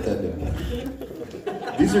down.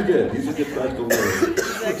 These are good. These are good practical words.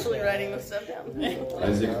 He's actually writing this stuff down.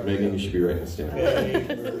 Isaac, Megan, you should be writing this down.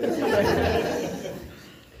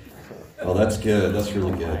 Oh, that's good. That's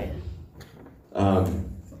really good.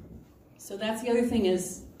 So that's the other thing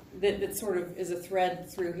is that sort of is a thread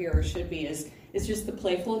through here, or should be, is just the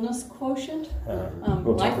playfulness quotient.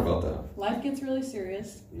 We'll talk about that. Life gets really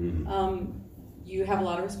serious. You have a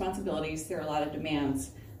lot of responsibilities. There are a lot of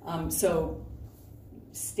demands. So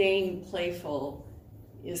staying playful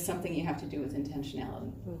is something you have to do with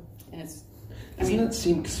intentionality. And it's, Doesn't that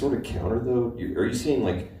seem sort of counter, though? Are you saying,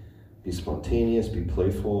 like, be spontaneous, be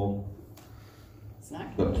playful, it's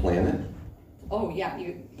not. but plan it? Oh yeah,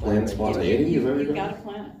 you Plan spontaneity? You've got to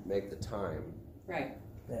plan it, Make the time right?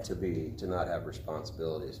 to not have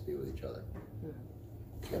responsibilities to be with each other. You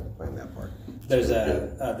have to plan that part. There's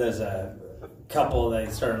a couple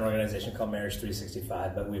that started an organization called Marriage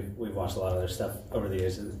 365, but we've watched a lot of their stuff over the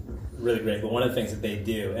years. It's really great. But one of the things that they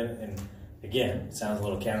do, and again, it sounds a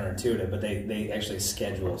little counterintuitive, but they actually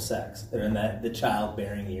schedule sex. They're in the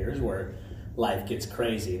childbearing years where life gets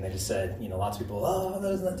crazy, and they just said, lots of people, that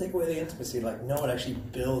doesn't take away the intimacy. Like, no, it actually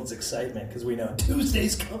builds excitement because we know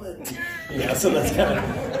Tuesday's coming. So that's kind of.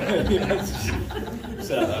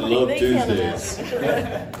 So I love Tuesdays.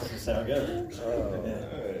 yeah, so good.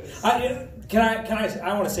 I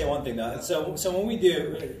want to say one thing though. So when we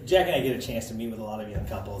do, Jack and I get a chance to meet with a lot of young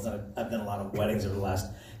couples, and I've done a lot of weddings over the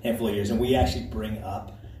last handful of years, and we actually bring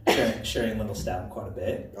up sharing Little Stout quite a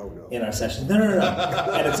bit in our sessions. No,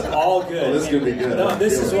 and it's all good. Oh, this is gonna be good. No,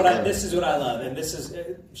 this is what I love, and this is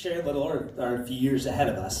Sharing Little are a few years ahead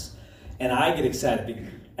of us, and I get excited because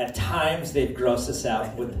at times they've grossed us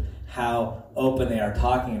out with how open they are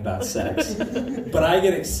talking about sex, but I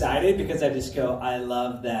get excited because I just go, I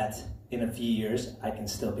love that in a few years I can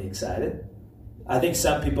still be excited. I think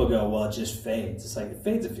some people go, well, it just fades. It's like, it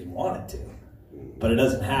fades if you want it to, but it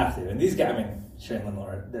doesn't have to. And these guys, Sharon and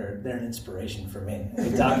Laura, they're an inspiration for me. We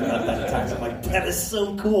talk about that at times. I'm like, that is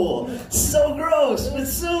so cool, so gross, but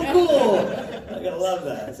so cool. I gotta love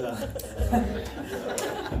that. So.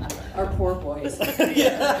 Our poor boys. I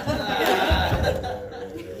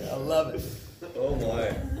love it. Oh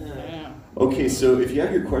my. Okay, so if you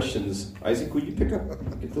have your questions, Isaac, will you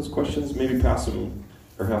get those questions? Maybe pass them,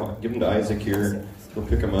 or give them to Isaac here. He'll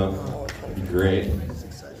pick them up. That'd be great.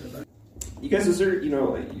 You guys, is there,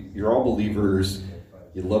 you're all believers.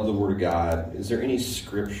 You love the Word of God. Is there any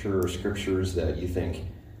scripture or scriptures that you think,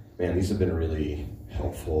 man, these have been really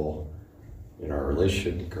helpful in our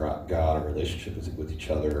relationship with God, our relationship with each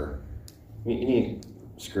other. Any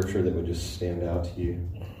scripture that would just stand out to you?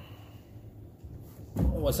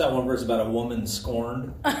 What's that one verse about a woman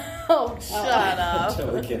scorned? Oh, shut up.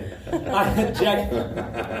 Totally kidding.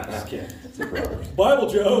 Just kidding. Bible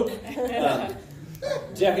joke.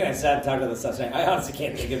 Jack and I sat and talked about this stuff. I honestly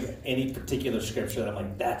can't think of any particular scripture that I'm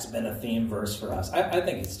like, that's been a theme verse for us. I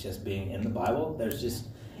think it's just being in the Bible. There's just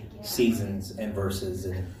seasons and verses,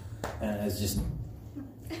 and it's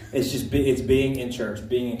being in church,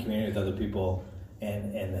 being in community with other people,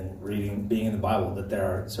 and then being in the Bible. That there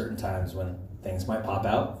are certain times when things might pop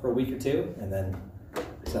out for a week or two, and then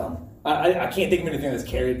so I can't think of anything that's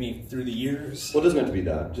carried me through the years. Well, it doesn't have to be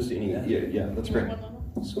that. Just any. Yeah, that's great.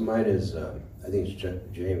 So mine is, I think it's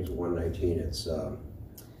James 1:19. It's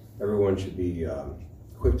everyone should be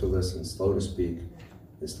quick to listen, slow to speak,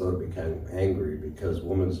 and slow to become angry, because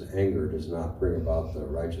woman's anger does not bring about the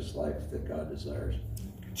righteous life that God desires.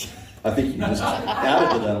 I think you just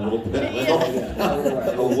added to that a little bit.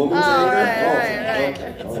 A woman's Right.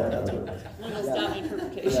 Stop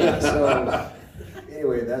interpretation. Yeah, so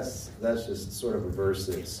anyway, that's just sort of a verse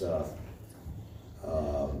that's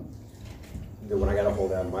that when I got a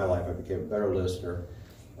hold of in my life, I became a better listener,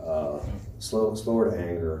 slower to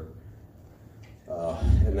anger,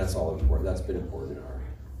 and that's all important. That's been important in our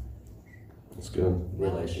That's good.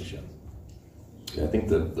 relationship. Yeah, I think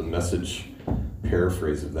the message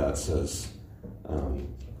paraphrase of that says,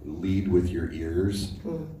 lead with your ears,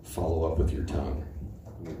 follow up with your tongue,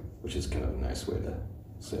 which is kind of a nice way to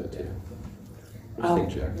say it too. What do you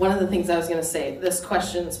think, Jack? One of the things I was going to say, this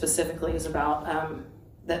question specifically is about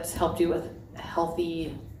that's helped you with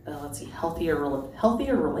healthier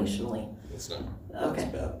relationally. It's not. Okay.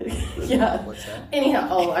 Bad. Yeah. What's that?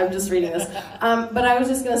 Anyhow, I'm just reading this. But I was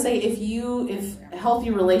just gonna say, if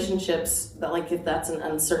healthy relationships, if that's an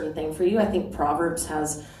uncertain thing for you, I think Proverbs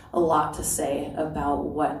has a lot to say about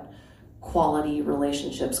what quality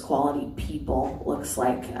relationships, quality people looks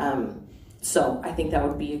like. So I think that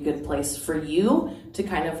would be a good place for you to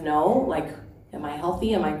kind of know, am I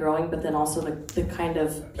healthy? Am I growing? But then also the kind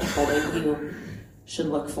of people that you should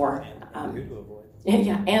look for. Who to avoid.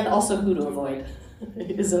 Yeah, and also who to avoid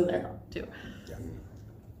is in there too.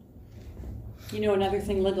 You know, another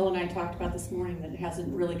thing Lyndall and I talked about this morning that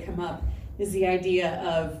hasn't really come up is the idea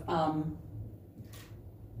of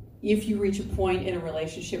if you reach a point in a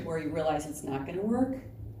relationship where you realize it's not going to work,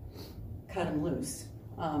 cut them loose.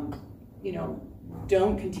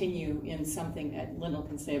 Don't continue in something that Lyndall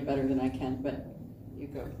can say it better than I can, but you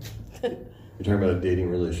go. You're talking about a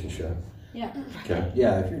dating relationship. Yeah. Okay.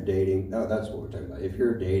 Yeah, if you're dating, that's what we're talking about. If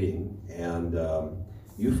you're dating and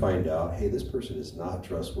you find out, hey, this person is not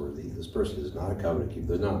trustworthy, this person is not a covenant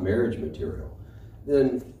keeper, they're not marriage material,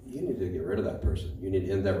 then you need to get rid of that person. You need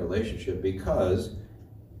to end that relationship because,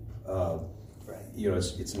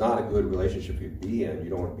 it's not a good relationship to be in.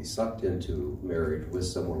 You don't want to be sucked into marriage with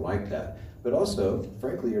someone like that. But also,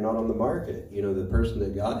 frankly, you're not on the market. The person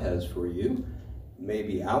that God has for you may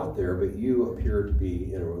be out there, but you appear to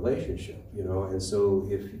be in a relationship, and so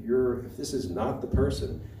if this is not the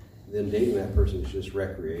person, then dating that person is just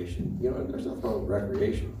recreation. There's nothing wrong with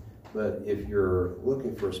recreation, but if you're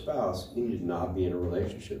looking for a spouse, you need to not be in a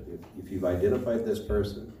relationship. If you've identified this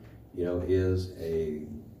person, is a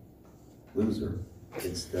loser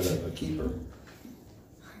instead of a keeper,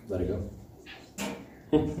 let it go.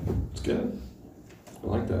 It's good. I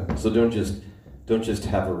like that. So don't just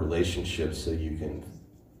have a relationship so you can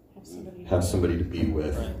have somebody to be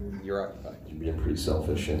with. You're occupied. You're being pretty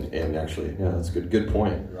selfish, and actually, yeah, that's a good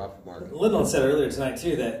point. You're off the market. Lyndall said earlier tonight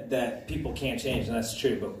too that people can't change, and that's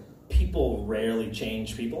true. But people rarely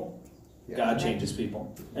change people. Yeah. God changes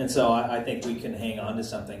people, and so I think we can hang on to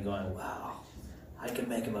something, going, "Wow, I can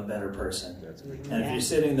make him a better person." That's a good. And if you're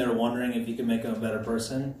sitting there wondering if you can make him a better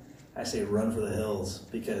person, I say run for the hills,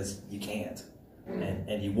 because you can't.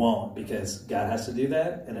 And you won't, because God has to do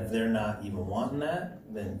that. And if they're not even wanting that,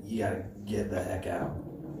 then you got to get the heck out.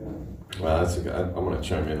 Well, that's I'm going to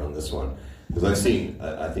chime in on this one because I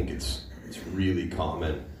think it's really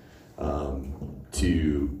common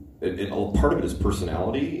to part of it is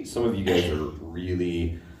personality. Some of you guys are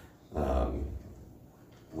really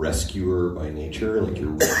rescuer by nature. Like you're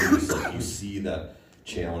really like you see that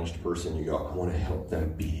challenged person, you go, I want to help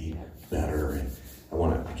them be better, and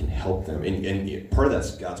I can help them. And part of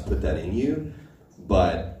that's God's put that in you.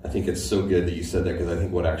 But I think it's so good that you said that, because I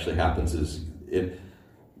think what actually happens is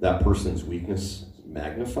that person's weakness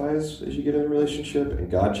magnifies as you get in a relationship, and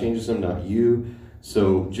God changes them, not you.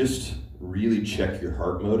 So just really check your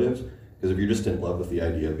heart motive, Because if you're just in love with the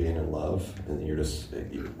idea of being in love, and you're just,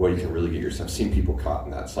 well, you can really get yourself. I've seen people caught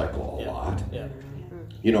in that cycle a lot. Yeah.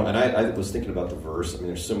 You know, and I was thinking about the verse. I mean,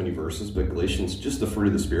 there's so many verses, but Galatians, just the fruit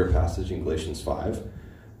of the Spirit passage in Galatians 5.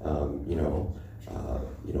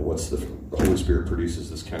 What's the Holy Spirit produces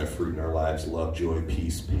this kind of fruit in our lives: love, joy,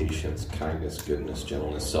 peace, patience, kindness, goodness,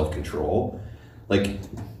 gentleness, self-control. Like,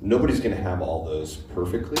 nobody's going to have all those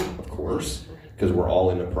perfectly, of course, because we're all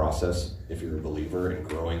in a process, if you're a believer, and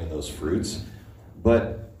growing in those fruits.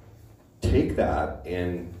 But take that,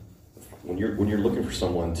 and when you're looking for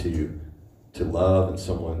someone to love and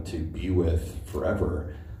someone to be with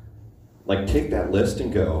forever, like, take that list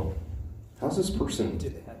and go, how's this person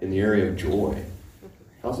in the area of joy?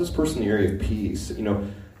 How's this person in the area of peace? You know,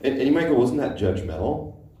 and you might go, wasn't that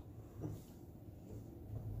judgmental?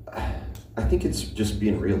 I think it's just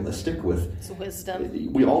being realistic with... It's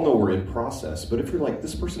wisdom. We all know we're in process, but if you're like,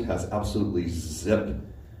 this person has absolutely zip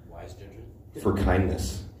for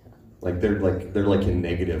kindness. They're in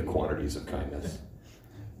negative quantities of kindness.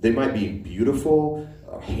 They might be beautiful,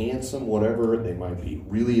 handsome, whatever. They might be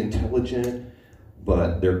really intelligent,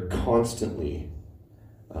 but they're constantly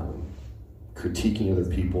critiquing other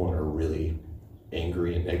people and are really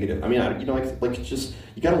angry and negative. I mean, it's just,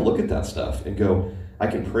 you got to look at that stuff and go, I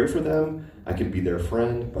can pray for them, I can be their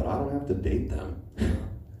friend, but I don't have to date them.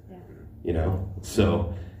 Yeah. You know?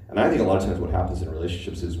 So, and I think a lot of times what happens in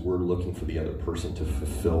relationships is we're looking for the other person to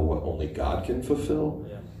fulfill what only God can fulfill.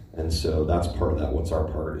 Yeah. And so that's part of that. What's our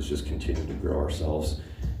part is just continue to grow ourselves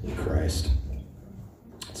in Christ.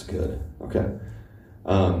 That's good. Okay.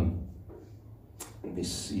 Let me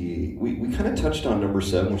see. We kind of touched on number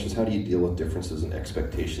 7, which is how do you deal with differences in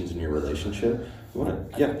expectations in your relationship? You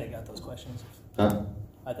want to? I think they got those questions. Huh?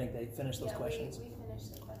 I think they finished those questions. We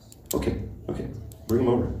finished the questions. Okay. Bring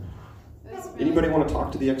them over. Anybody want to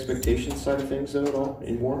talk to the expectations side of things though at all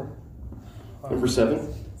anymore? Number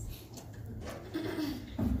 7.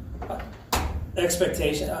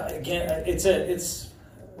 Expectation again.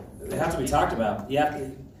 They have to be talked about.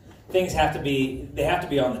 Things have to be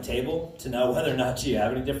on the table to know whether or not you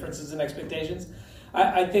have any differences in expectations.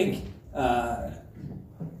 I think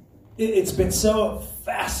it's been so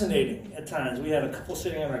fascinating at times. We had a couple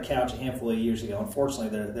sitting on our couch a handful of years ago. Unfortunately,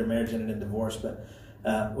 their marriage ended in divorce, but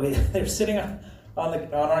they're sitting on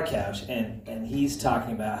our couch, and he's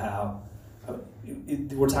talking about how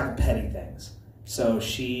we're talking petty things. So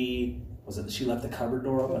she left the cupboard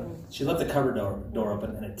door open. She left the cupboard door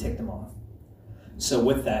open, and it ticked him off. So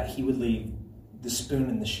with that, he would leave the spoon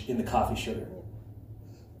in the coffee sugar,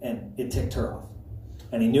 and it ticked her off.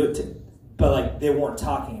 And he knew it, but they weren't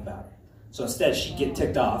talking about it. So instead, she'd get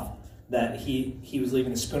ticked off that he was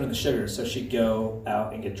leaving the spoon in the sugar, so she'd go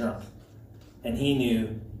out and get drunk. And he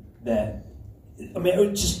knew that. I mean,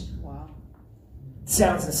 it just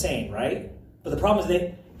sounds insane, right? But the problem is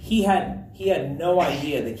that he had no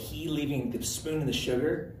idea that he leaving the spoon in the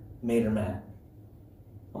sugar made her mad.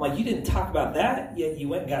 I'm like, you didn't talk about that, yet you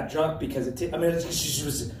went and got drunk because it. They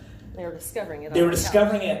were discovering it. They were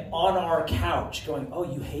discovering it on our couch, going, "Oh,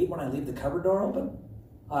 you hate when I leave the cupboard door open?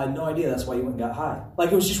 I had no idea. That's why you went and got high."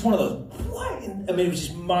 Like, it was just one of those. What? I mean, it was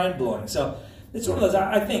just mind blowing. So it's one of those.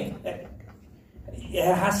 I think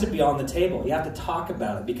it has to be on the table. You have to talk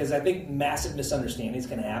about it, because I think massive misunderstandings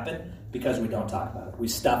can happen because we don't talk about it. We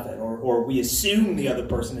stuff it, or we assume the other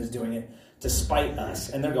person is doing it to spite us,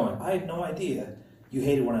 and they're going, "I had no idea you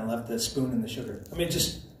hated when I left the spoon in the sugar." I mean,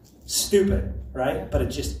 just stupid, right? But it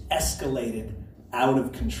just escalated out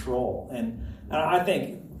of control. And I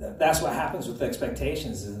think that's what happens with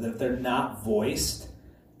expectations, is that if they're not voiced,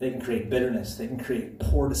 they can create bitterness, they can create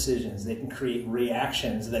poor decisions, they can create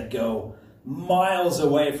reactions that go miles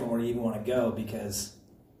away from where you even want to go, because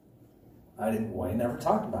I never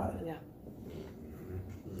talked about it. Yeah.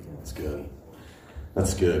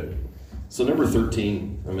 That's good. So number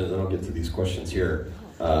 13, then I'll get to these questions here.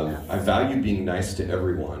 I value being nice to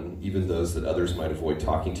everyone, even those that others might avoid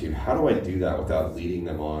talking to. How do I do that without leading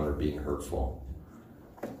them on or being hurtful?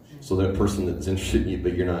 So that person that's interested in you,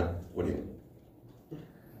 but you're not, what do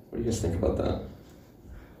you guys think about that?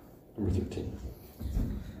 Number 13.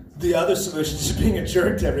 The other solution is being a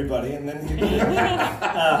jerk to everybody, and then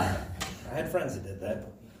I had friends that did that.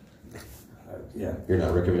 Yeah. You're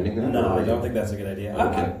not recommending that? No, I don't think that's a good idea.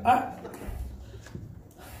 Okay.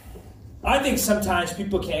 I think sometimes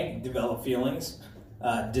people can develop feelings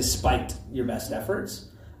despite your best efforts.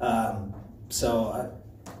 Here's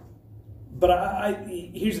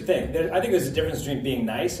the thing. I think there's a difference between being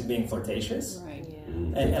nice and being flirtatious. Right. Yeah.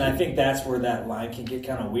 And I think that's where that line can get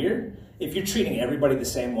kind of weird. If you're treating everybody the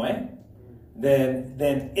same way,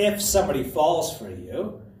 then if somebody falls for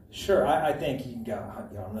you, Sure, I think you can go,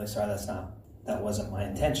 I'm really sorry, that wasn't my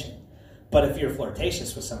intention. But if you're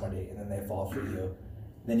flirtatious with somebody and then they fall for you,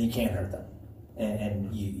 then you can't hurt them.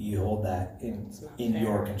 And you hold that in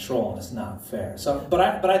your control, and it's not fair. So, but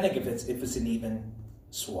I think if it's an even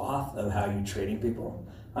swath of how you're treating people,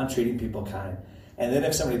 I'm treating people kind. And then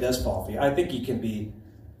if somebody does fall for you, I think you can be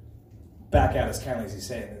back out as kindly as you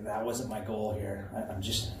say, that wasn't my goal here.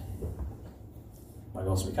 My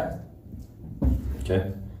goal is to be kind.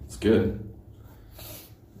 Okay, it's good.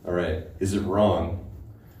 All right, is it wrong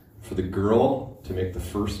for the girl to make the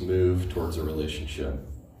first move towards a relationship?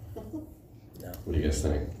 No. What do you guys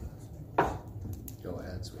think? Go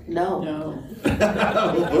ahead, sweetie. No.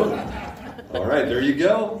 All right, there you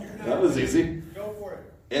go. That was easy. Go for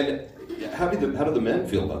it. And how do the men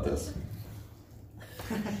feel about this?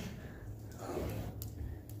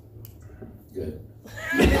 Good.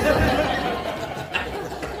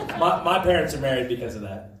 My parents are married because of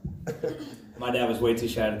that. My dad was way too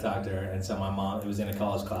shy to talk to her, and so my mom, it was in a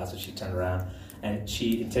college class, and she turned around, and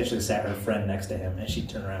she intentionally sat her friend next to him, and she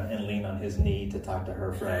turned around and leaned on his knee to talk to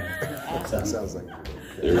her friend. So, That sounds like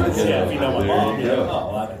There you go. yeah, if you know my There mom, you you're go. like,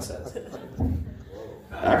 oh, well, that makes sense.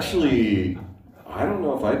 Actually, I don't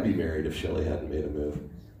know if I'd be married if Shelly hadn't made a move.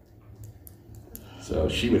 So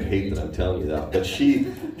she would hate that I'm telling you that. But she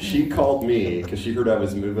called me because she heard I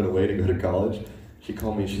was moving away to go to college. She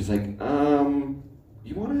called me and she's like,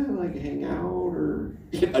 you want to like hang out or?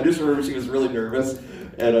 I just remember she was really nervous,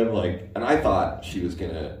 and I'm like, and I thought she was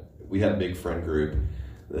gonna. We had a big friend group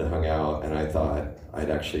that hung out, and I thought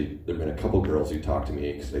there'd been a couple girls who talked to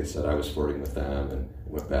me because they said I was flirting with them and it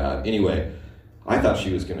went bad. Anyway, I thought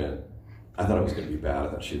it was gonna be bad. I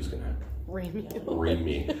thought she was gonna ream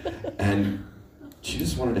me, and she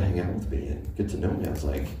just wanted to hang out with me and get to know me. I was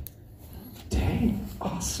like, dang,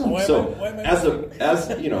 awesome. So as a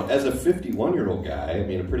 51-year-old guy, I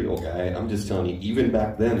mean a pretty old guy, I'm just telling you, even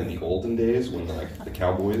back then in the olden days when like the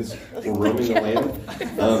cowboys were roaming the land,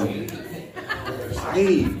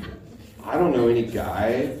 I don't know any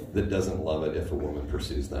guy that doesn't love it if a woman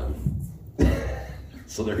pursues them.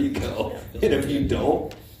 So there you go. And if you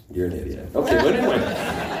don't, you're an idiot. Okay, but anyway.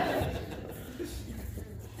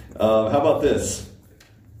 How about this?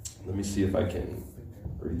 Let me see if I can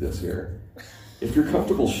read this here. If you're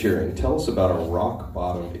comfortable sharing, tell us about a rock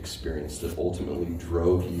bottom experience that ultimately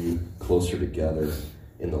drove you closer together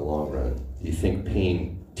in the long run. Do you think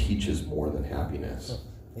pain teaches more than happiness?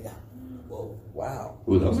 Yeah. Whoa. Wow.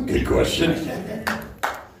 Ooh, that was a good question.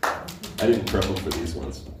 I didn't prep them for these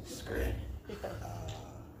ones. This is great.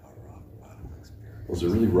 Was it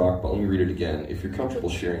really rock bottom? Let me read it again. If you're comfortable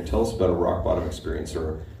sharing, tell us about a rock bottom experience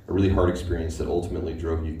or a really hard experience that ultimately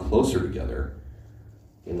drove you closer together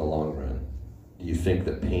in the long run. Do you think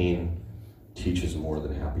that pain teaches more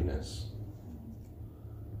than happiness?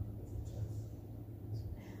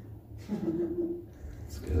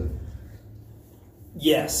 That's good.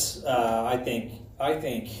 Yes, I think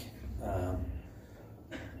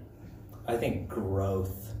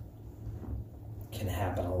growth can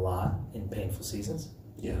happen a lot in painful seasons.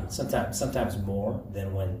 Yeah. Sometimes more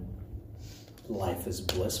than when life is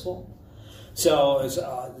blissful. So it's,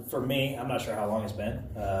 for me, I'm not sure how long it's been,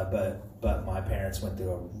 but my parents went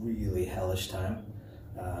through a really hellish time,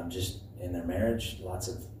 just in their marriage. Lots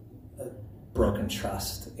of broken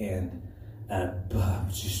trust and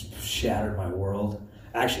just shattered my world.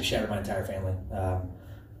 Actually, shattered my entire family.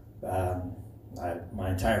 My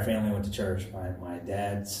entire family went to church. My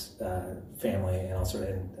dad's family, and also,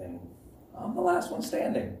 and I'm the last one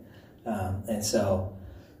standing. And so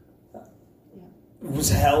it was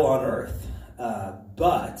hell on earth.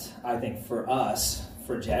 But I think for us,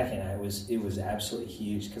 for Jackie and I, it was absolutely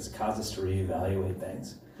huge because it caused us to reevaluate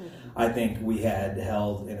things. I think we had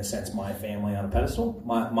held, in a sense, my family on a pedestal.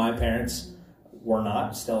 My parents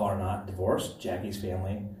still are not divorced. Jackie's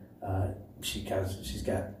family, she's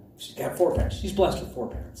got 4 parents. She's blessed with 4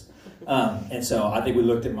 parents. And so I think we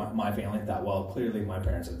looked at my family and thought, well, clearly my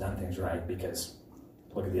parents have done things right because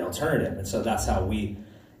look at the alternative. And so that's how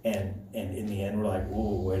and in the end, we're like,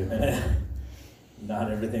 whoa, wait a minute.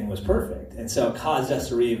 Not everything was perfect. And so it caused us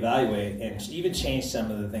to reevaluate and even change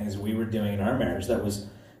some of the things we were doing in our marriage that was,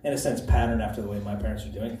 in a sense, patterned after the way my parents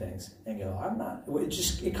were doing things. And go,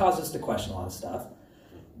 it caused us to question a lot of stuff,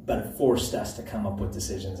 but it forced us to come up with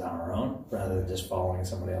decisions on our own rather than just following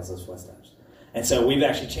somebody else's footsteps. And so we've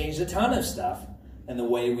actually changed a ton of stuff in the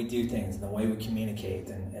way we do things and the way we communicate.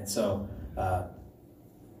 And so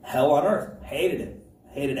hell on earth, hated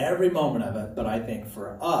every moment of it. But I think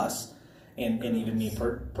for us, and even me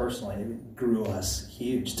personally, it grew us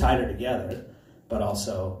huge, tighter together, but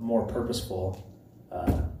also more purposeful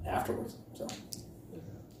afterwards. So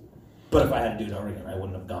But if I had to do it over again, I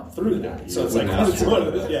wouldn't have gone through that. So it's like, wouldn't ask it's for one it.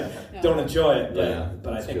 of those, Yeah. don't enjoy it. But, Yeah,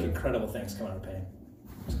 but I that's think good. incredible things come out of pain.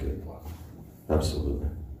 That's good. Absolutely.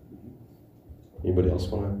 Anybody else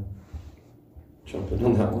want to jump in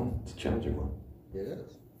on that one? It's a challenging one. It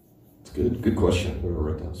is. It's good. Good question. Whoever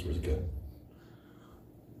wrote that was really good.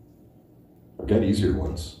 I've got easier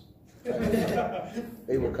ones.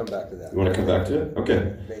 Maybe we'll come back to that. You want to come back to it?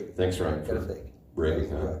 Okay. Maybe. Thanks, Ryan, Gotta for think. breaking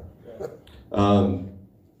Yeah. that.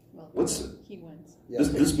 Well, Let's. he wins. Yeah.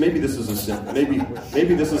 This maybe this is a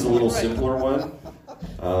maybe this is a little simpler one.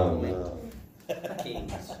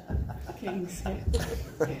 Kings.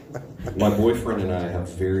 My boyfriend and I have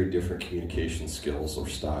very different communication skills or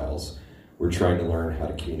styles. We're trying to learn how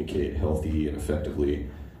to communicate healthy and effectively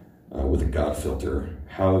with a God filter.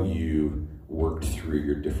 How have you worked through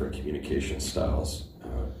your different communication styles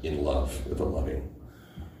in love with a loving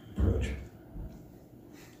approach?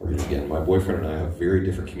 Or again, my boyfriend and I have very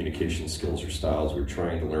different communication skills or styles. We're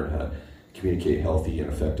trying to learn how to communicate healthy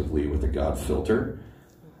and effectively with a God filter.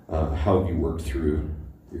 How have you worked through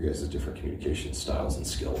your guys' different communication styles and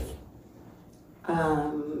skills?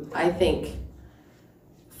 I think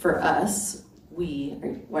for us,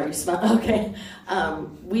 why are you smiling? Okay.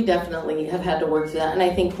 We definitely have had to work through that, and I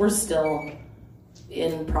think we're still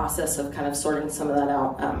in process of kind of sorting some of that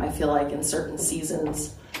out. I feel like in certain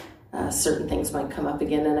seasons, certain things might come up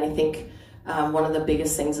again, and I think one of the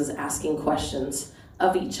biggest things is asking questions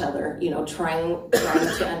of each other, trying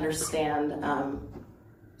to understand,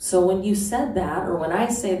 so when you said that, or when I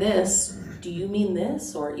say this, do you mean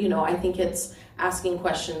this? Or, I think it's asking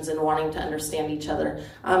questions and wanting to understand each other.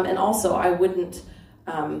 And also, I wouldn't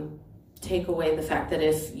take away the fact that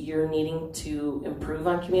if you're needing to improve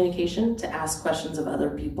on communication, to ask questions of other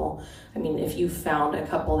people. I mean, if you found a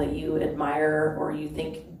couple that you admire or you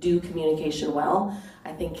think do communication well,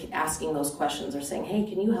 I think asking those questions or saying, hey,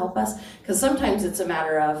 can you help us? Because sometimes it's a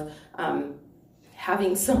matter of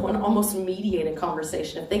having someone almost mediate a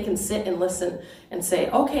conversation. If they can sit and listen and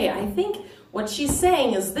say, okay, I think what she's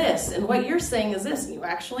saying is this, and what you're saying is this, and you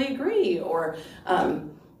actually agree. Or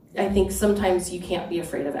I think sometimes you can't be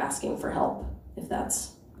afraid of asking for help if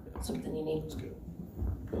that's something you need. That's good.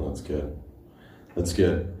 Oh, that's good. That's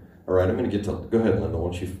good. All right, I'm going to get to. Go ahead, Linda.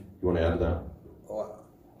 You want to add to that? Well,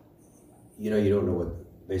 you don't know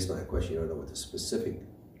what, based on that question, you don't know what the specific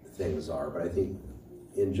things are, but I think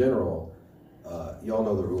in general, you all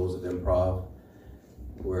know the rules of improv,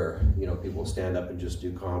 where people stand up and just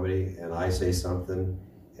do comedy, and I say something,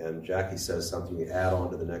 and Jackie says something, you add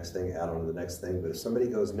on to the next thing, add on to the next thing. But if somebody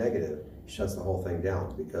goes negative, it shuts the whole thing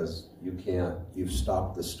down, because you've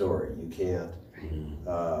stopped the story. You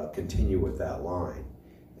can't continue with that line.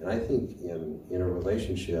 And I think in a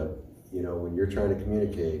relationship, when you're trying to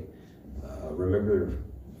communicate, remember,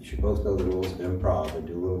 you should both know the rules of improv and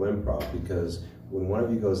do a little improv, because when one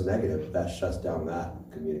of you goes negative, that shuts down that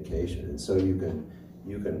communication. And so you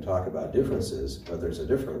can talk about differences, but there's a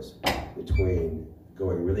difference between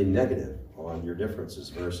going really negative on your differences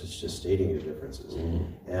versus just stating your differences.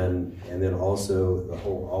 And then also the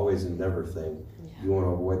whole always and never thing, you want to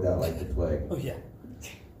avoid that like the plague. Oh, yeah.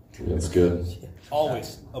 That's good.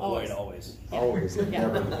 Always. Avoid Always. Always and Yeah.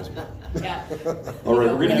 never. Yeah. All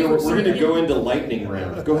right, we're gonna go into lightning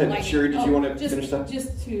round. Go ahead, Like- Sherry. Did you want to just, finish that?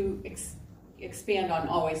 Just to expand on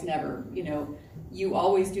always never, you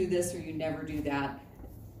always do this or you never do that.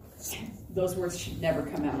 Those words should never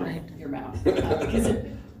come out of your mouth. Because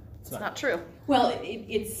It's not true. well,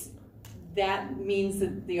 it's that means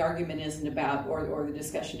that the argument isn't about, or the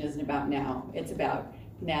discussion isn't about now. It's about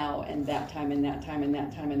now and that time and that time and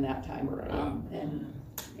that time and that time.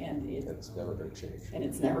 And It's never going to change. and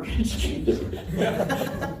it's never going to change.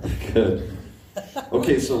 Good.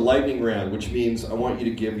 Okay, so lightning round, which means I want you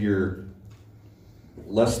to give your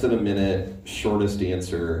less than a minute shortest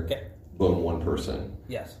answer. Okay. Boom, one person.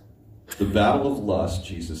 Yes. The battle of lust,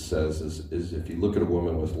 Jesus says, is if you look at a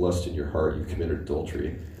woman with lust in your heart, you've committed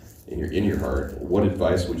adultery in your heart. What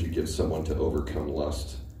advice would you give someone to overcome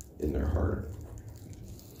lust in their heart?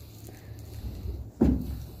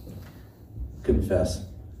 Confess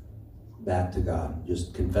that to God.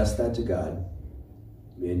 Just confess that to God.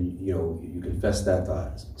 And you confess that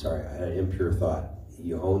thought. Sorry, I had an impure thought.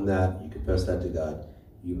 You own that, you confess that to God,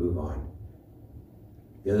 you move on.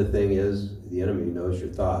 The other thing is, the enemy knows your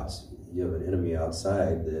thoughts. You have an enemy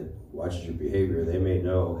outside that watches your behavior. They may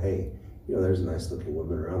know, hey, there's a nice looking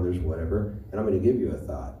woman around, there's whatever, and I'm going to give you a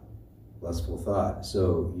thought, lustful thought.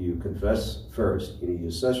 So you confess first. You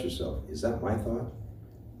assess yourself. Is that my thought?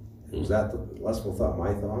 Was that the lustful thought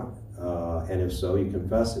my thought? And if so, you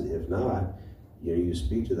confess it. If not, you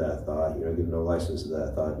speak to that thought. Give no license to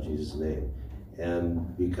that thought in Jesus' name.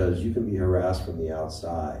 and because you can be harassed from the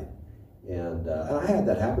outside. And I had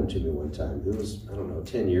that happen to me one time. It was, I don't know,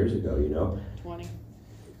 10 years ago, 20.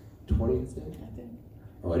 20, I think?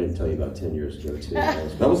 Oh, I didn't tell you about 10 years ago, too.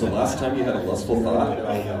 That was the last time you had a lustful thought?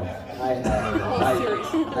 I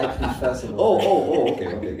confess it.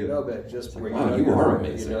 Okay, good. No, but just where Wow, you are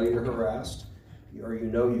amazing. you're harassed, or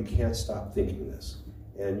you can't stop thinking this.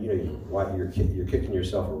 And you're kicking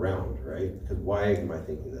yourself around, right? Because why am I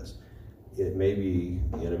thinking this? It may be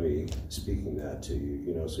the enemy speaking that to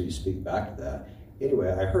you, so you speak back to that. Anyway,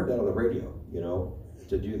 I heard that on the radio,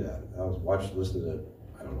 to do that. I was listening to,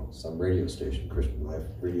 I don't know, some radio station, Christian Life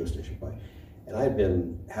radio station play. And I had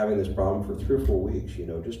been having this problem for 3 or 4 weeks,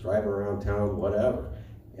 just driving around town, whatever.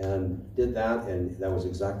 And did that, and that was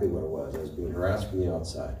exactly what it was. I was being harassed from the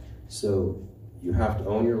outside. So you have to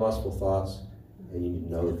own your lustful thoughts, and you need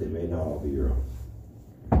to know that they may not all be your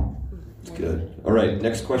own. It's good. All right,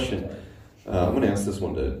 next question. I'm going to ask this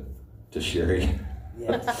one to Sherry.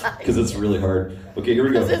 Because it's really hard. Okay, here we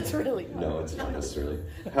go. Because it's really hard. No, it's not necessarily.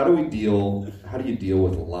 How do you deal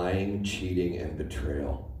with lying, cheating, and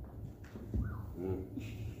betrayal?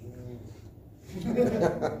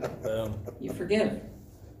 You forgive.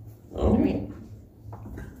 Oh. Right?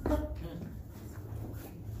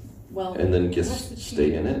 Well, And then what's just the stay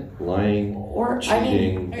cheating? in it? Lying, Or,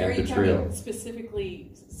 cheating, Are and you betrayal. talking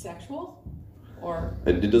specifically sexual? Or,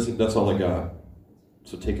 It doesn't. That's all I got.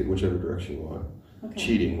 So take it whichever direction you want. okay.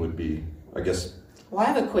 Cheating would be, I guess. well, I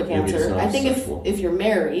have a quick Maybe it's answer. not I think sexual. if you're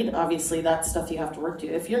married, obviously that's stuff you have to work to.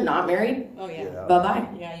 If you're not married, Oh, yeah. bye-bye.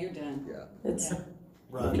 Yeah, you're done. It's Yeah.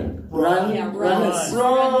 Run. Okay. run, Yeah, run, run.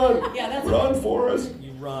 Run! Yeah, that's Run, Forrest!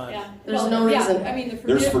 You run. Yeah. There's no reason. I mean,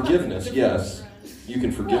 There's forgiveness, yes. You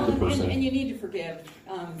can forgive the person. And you need to forgive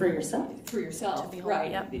for yourself. for yourself, To be whole,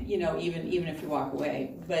 right? yep. Even if you walk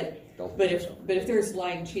away, but Don't if there's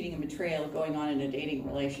lying, cheating, and betrayal going on in a dating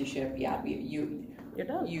relationship, yeah, you You're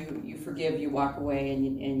done. you forgive, you walk away,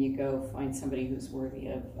 and you go find somebody who's worthy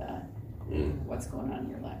of what's going on in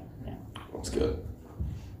your life. Yeah. That's good.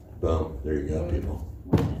 Boom. There you go, people.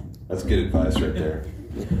 That's good advice right there.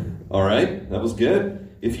 All right, that was good.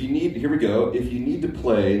 Here we go. If you need to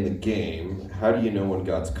play in the game, how do you know when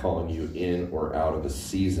God's calling you in or out of a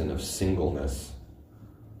season of singleness?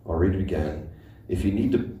 I'll read it again. If you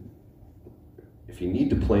need to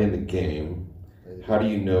play in the game, how do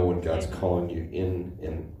you know when God's calling you in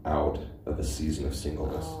and out of a season of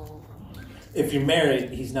singleness? If you're married,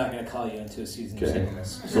 he's not going to call you into a season of Okay.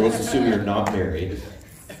 singleness. So let's assume you're not married.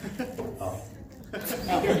 Oh.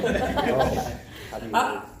 How do you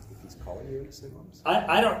know if he's calling you into singleness?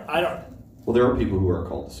 I don't. Well, there are people who are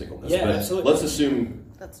called to singleness, Yeah, but absolutely. let's assume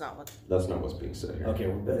That's not what. that's not what's being said here. Okay,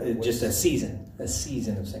 but just a season of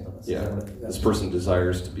singleness. Yeah, Is that what it- this person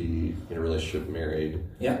desires to be in a relationship, married.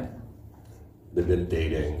 Yeah. They've been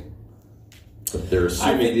dating, but they're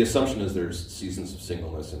assuming the assumption is there's seasons of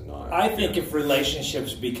singleness and not. I think if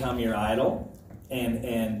relationships become your idol,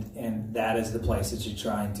 and that is the place that you're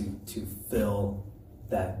trying to fill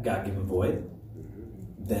that God-given void,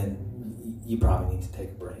 then you probably need to take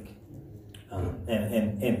a break.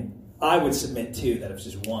 And I would submit too that if it's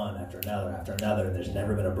just one after another, and there's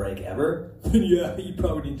never been a break ever, then yeah, you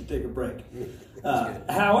probably need to take a break.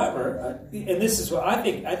 However, and this is what I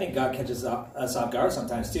think God catches us off guard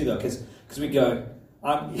sometimes too, though, because we go,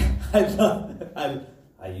 I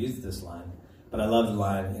use this line, but I love the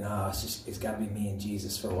line, it's got to be me and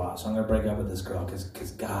Jesus for a while, so I'm going to break up with this girl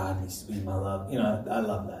because God needs to be my love. I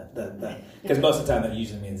love that because most of the time that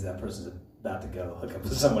usually means that person's about to go hook up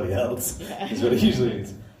with somebody else. Is what it usually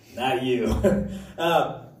means. Not you.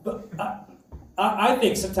 But I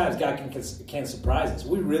think sometimes God can surprise us.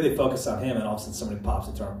 We really focus on Him, and all of a sudden somebody pops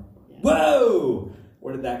into our, whoa!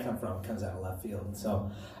 Where did that come from? It comes out of left field. And so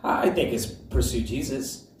I think it's pursue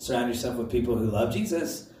Jesus. Surround yourself with people who love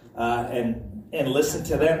Jesus, and listen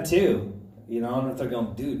to them too. And if they're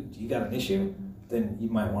going, dude, you got an issue? Then you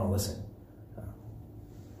might want to listen.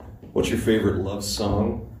 What's your favorite love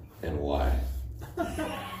song and why?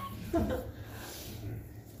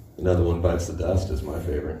 Another One Bites the Dust is my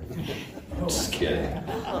favorite. I'm just kidding.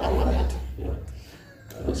 Yeah.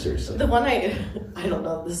 No, seriously. The one I don't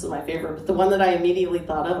know, this is my favorite, but the one that I immediately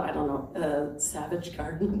thought of, I don't know, Savage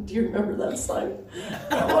Garden. Do you remember that song?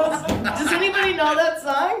 Does anybody know that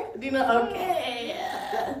song? Do you know? Okay.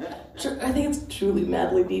 I think it's Truly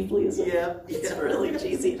Madly Deeply, isn't it? Yeah. It's really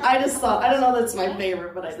cheesy. I don't know that's my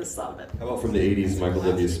favorite, but I just thought of it. How about from the 80s, Michael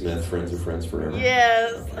W. Smith, Friends Are Friends Forever?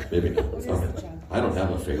 Yes. Maybe not. Okay. I don't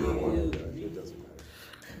have a favorite one.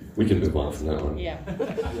 We can move on from that one. Yeah.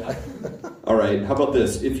 All right, how about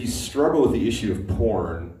this? If you struggle with the issue of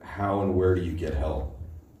porn, how and where do you get help?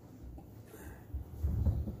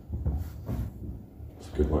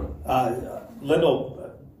 Good one.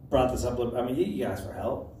 Lyndall brought this up. I mean, you asked for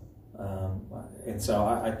help, and so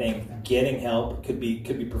I think getting help could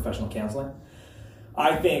be professional counseling.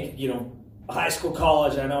 I think high school,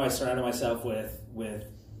 college. I know I surrounded myself with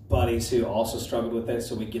buddies who also struggled with it,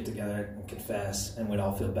 so we'd get together and confess, and we'd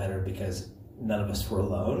all feel better because none of us were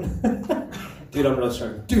alone. Dude, I'm really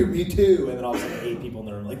struggling. Dude, me too. And then all of a sudden 8 people in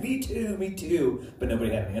the room like, me too. But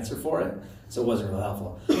nobody had an answer for it. So it wasn't really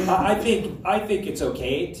helpful. I think it's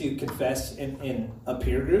okay to confess in a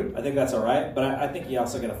peer group. I think that's all right. But I think you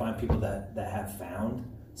also got to find people that have found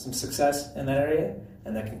some success in that area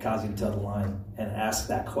and that can cause you to toe the line and ask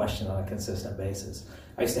that question on a consistent basis.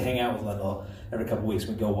 I used to hang out with Lyndall every couple of weeks.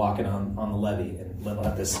 We'd go walking on the levee, and Lyndall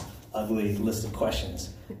had this ugly list of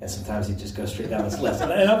questions, and sometimes he'd just go straight down this list,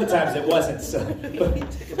 and other times it wasn't. So, do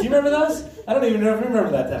you remember those? I don't even remember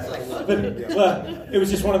that time. But well, it was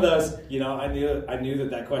just one of those. I knew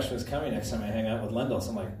that question was coming next time I hang out with Lyndall.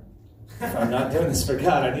 So I'm like, if I'm not doing this for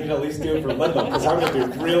God, I need to at least do it for Lyndall because I'm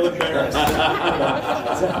going to be real embarrassed.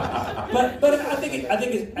 But I think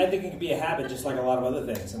it can be a habit, just like a lot of other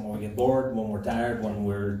things. And when we get bored, when we're tired, when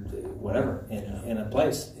we're whatever in a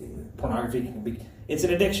place, pornography can be. It's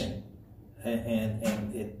an addiction,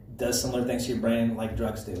 and it does similar things to your brain like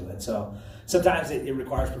drugs do. And so sometimes it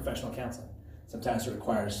requires professional counseling. Sometimes it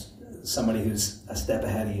requires somebody who's a step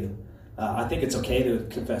ahead of you. I think it's okay to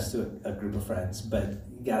confess to a group of friends, but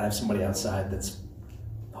you got to have somebody outside that's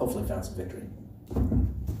hopefully found some victory.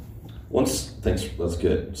 Thanks, that's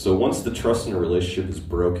good. So once the trust in a relationship is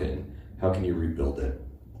broken, how can you rebuild it?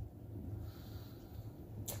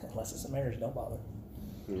 Unless it's a marriage, don't bother.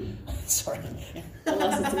 Sorry.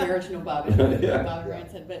 Unless it's a marriage, no bother. Yeah. Bobby Ryan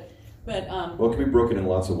said, but Well, it can be broken in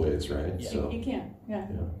lots of ways, right? Yeah. So you can, yeah.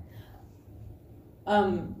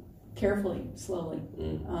 Carefully, slowly,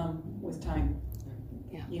 with time.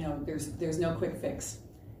 Yeah. There's no quick fix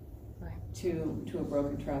Right. to a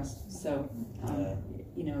broken trust. So,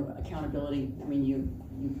 accountability. I mean, you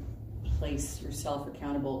place yourself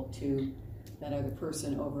accountable to that other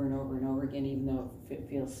person over and over and over again, even though it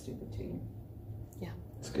feels stupid to you.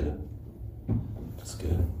 That's good. That's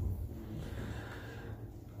good.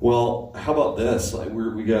 Well, how about this? Like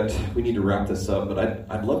we need to wrap this up, but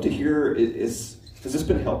I'd love to hear. Has this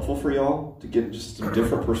been helpful for y'all to get just a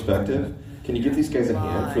different perspective? Can you give these guys a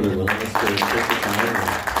hand for their willingness to take the time?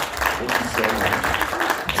 Thank you so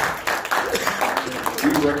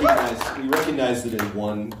much. We recognize that in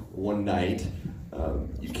one night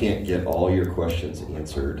you can't get all your questions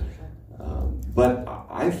answered, but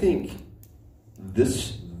I think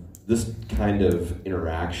this kind of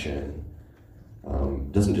interaction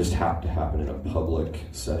doesn't just have to happen in a public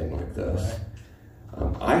setting like this.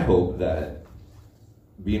 I hope that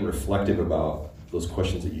being reflective about those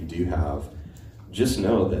questions that you do have, just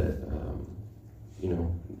know that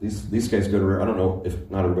these guys go to. I don't know if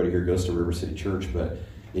not everybody here goes to River City Church, but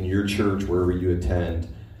in your church, wherever you attend,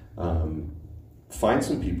 find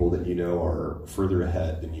some people that you know are further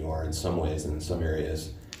ahead than you are in some ways and in some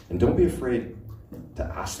areas, and don't be afraid to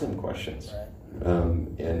ask them questions,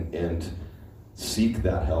 and seek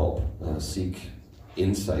that help, seek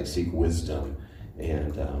insight, seek wisdom.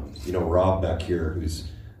 And Rob back here, who's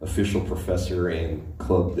official professor and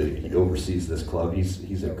club that he oversees this club,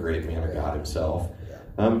 he's a great man of God himself.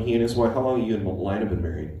 He and his wife, how long have you and Lina been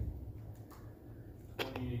married?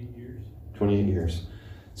 28 years. 28 years.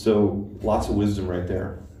 So lots of wisdom right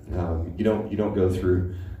there. You don't go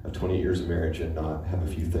through 28 years of marriage and not have a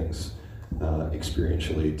few things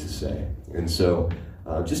experientially to say. And so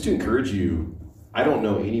just to encourage you, I don't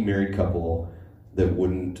know any married couple that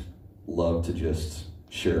wouldn't love to just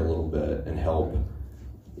share a little bit and help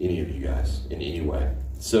any of you guys in any way.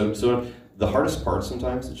 So the hardest part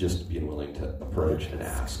sometimes is just being willing to approach and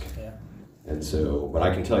ask. Yeah. And so, but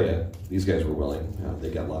I can tell you, these guys were willing. They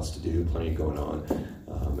got lots to do, plenty going on.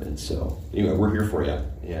 And so, anyway, we're here for you,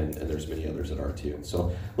 and there's many others that are too.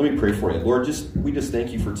 So let me pray for you. Lord, we just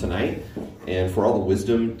thank you for tonight and for all the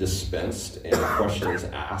wisdom dispensed and questions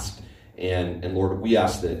asked. And Lord, we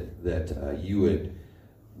ask that you would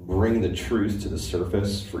bring the truth to the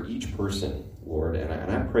surface for each person, Lord.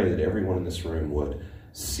 And I pray that everyone in this room would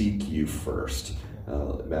seek you first.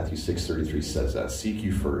 Matthew 6:33 says that. Seek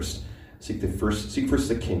you first. Seek first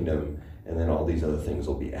the kingdom, and then all these other things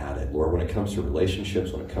will be added. Lord, when it comes to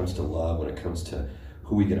relationships, when it comes to love, when it comes to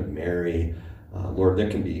who we're going to marry, Lord,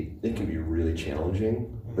 it can be really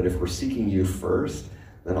challenging. But if we're seeking you first,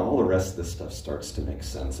 then all the rest of this stuff starts to make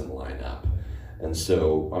sense and line up. And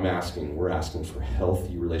so we're asking for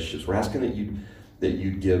healthy relationships. We're asking that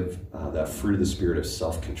you'd give that fruit of the Spirit of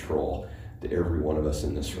self-control to every one of us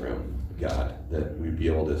in this room, God, that we'd be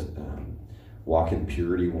able to walk in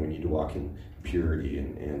purity when we need to walk in purity,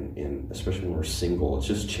 and especially when we're single. It's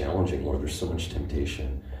just challenging, Lord. There's so much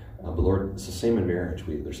temptation. But Lord, it's the same in marriage.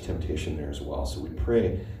 There's temptation there as well. So we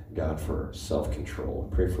pray, God, for self-control.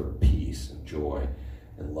 We pray for peace and joy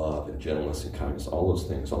and love and gentleness and kindness, all those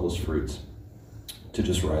things, all those fruits to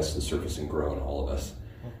just rise to the surface and grow in all of us.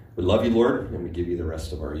 We love you, Lord, and we give you the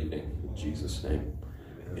rest of our evening. In Jesus' name.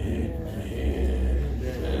 Amen.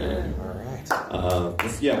 Amen. All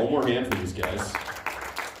right. One more hand for these guys.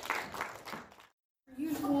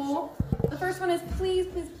 Usual. The first one is please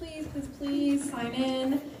sign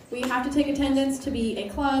in. We have to take attendance to be a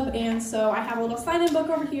club, and so I have a little sign-in book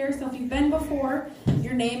over here. So if you've been before,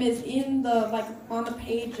 your name is in the on the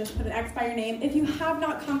page. Just put an X by your name. If you have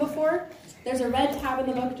not come before, there's a red tab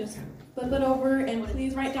in the book. Just flip it over and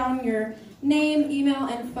please write down your name, email,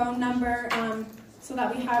 and phone number so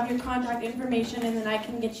that we have your contact information, and then I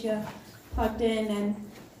can get you plugged in, and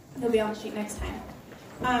you'll be on the sheet next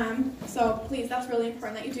time. So please, that's really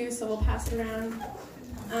important that you do. So we'll pass it around.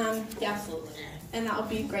 Absolutely. And that will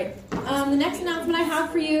be great. The next announcement I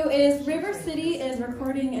have for you is River City is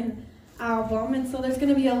recording an album, and so there's going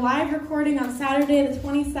to be a live recording on Saturday the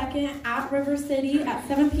 22nd at River City at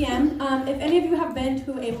 7 p.m. If any of you have been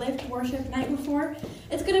to a Lift worship night before,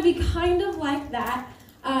 it's going to be kind of like that.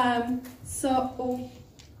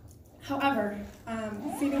 However,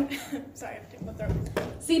 seating, sorry, I have to take my throat.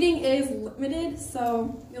 Seating is limited,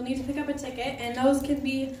 so you'll need to pick up a ticket, and those can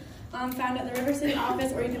be found at the River City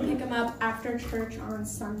office, or you can pick them up after church on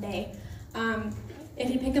Sunday. If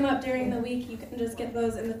you pick them up during the week, you can just get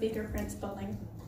those in the Fingerprints building.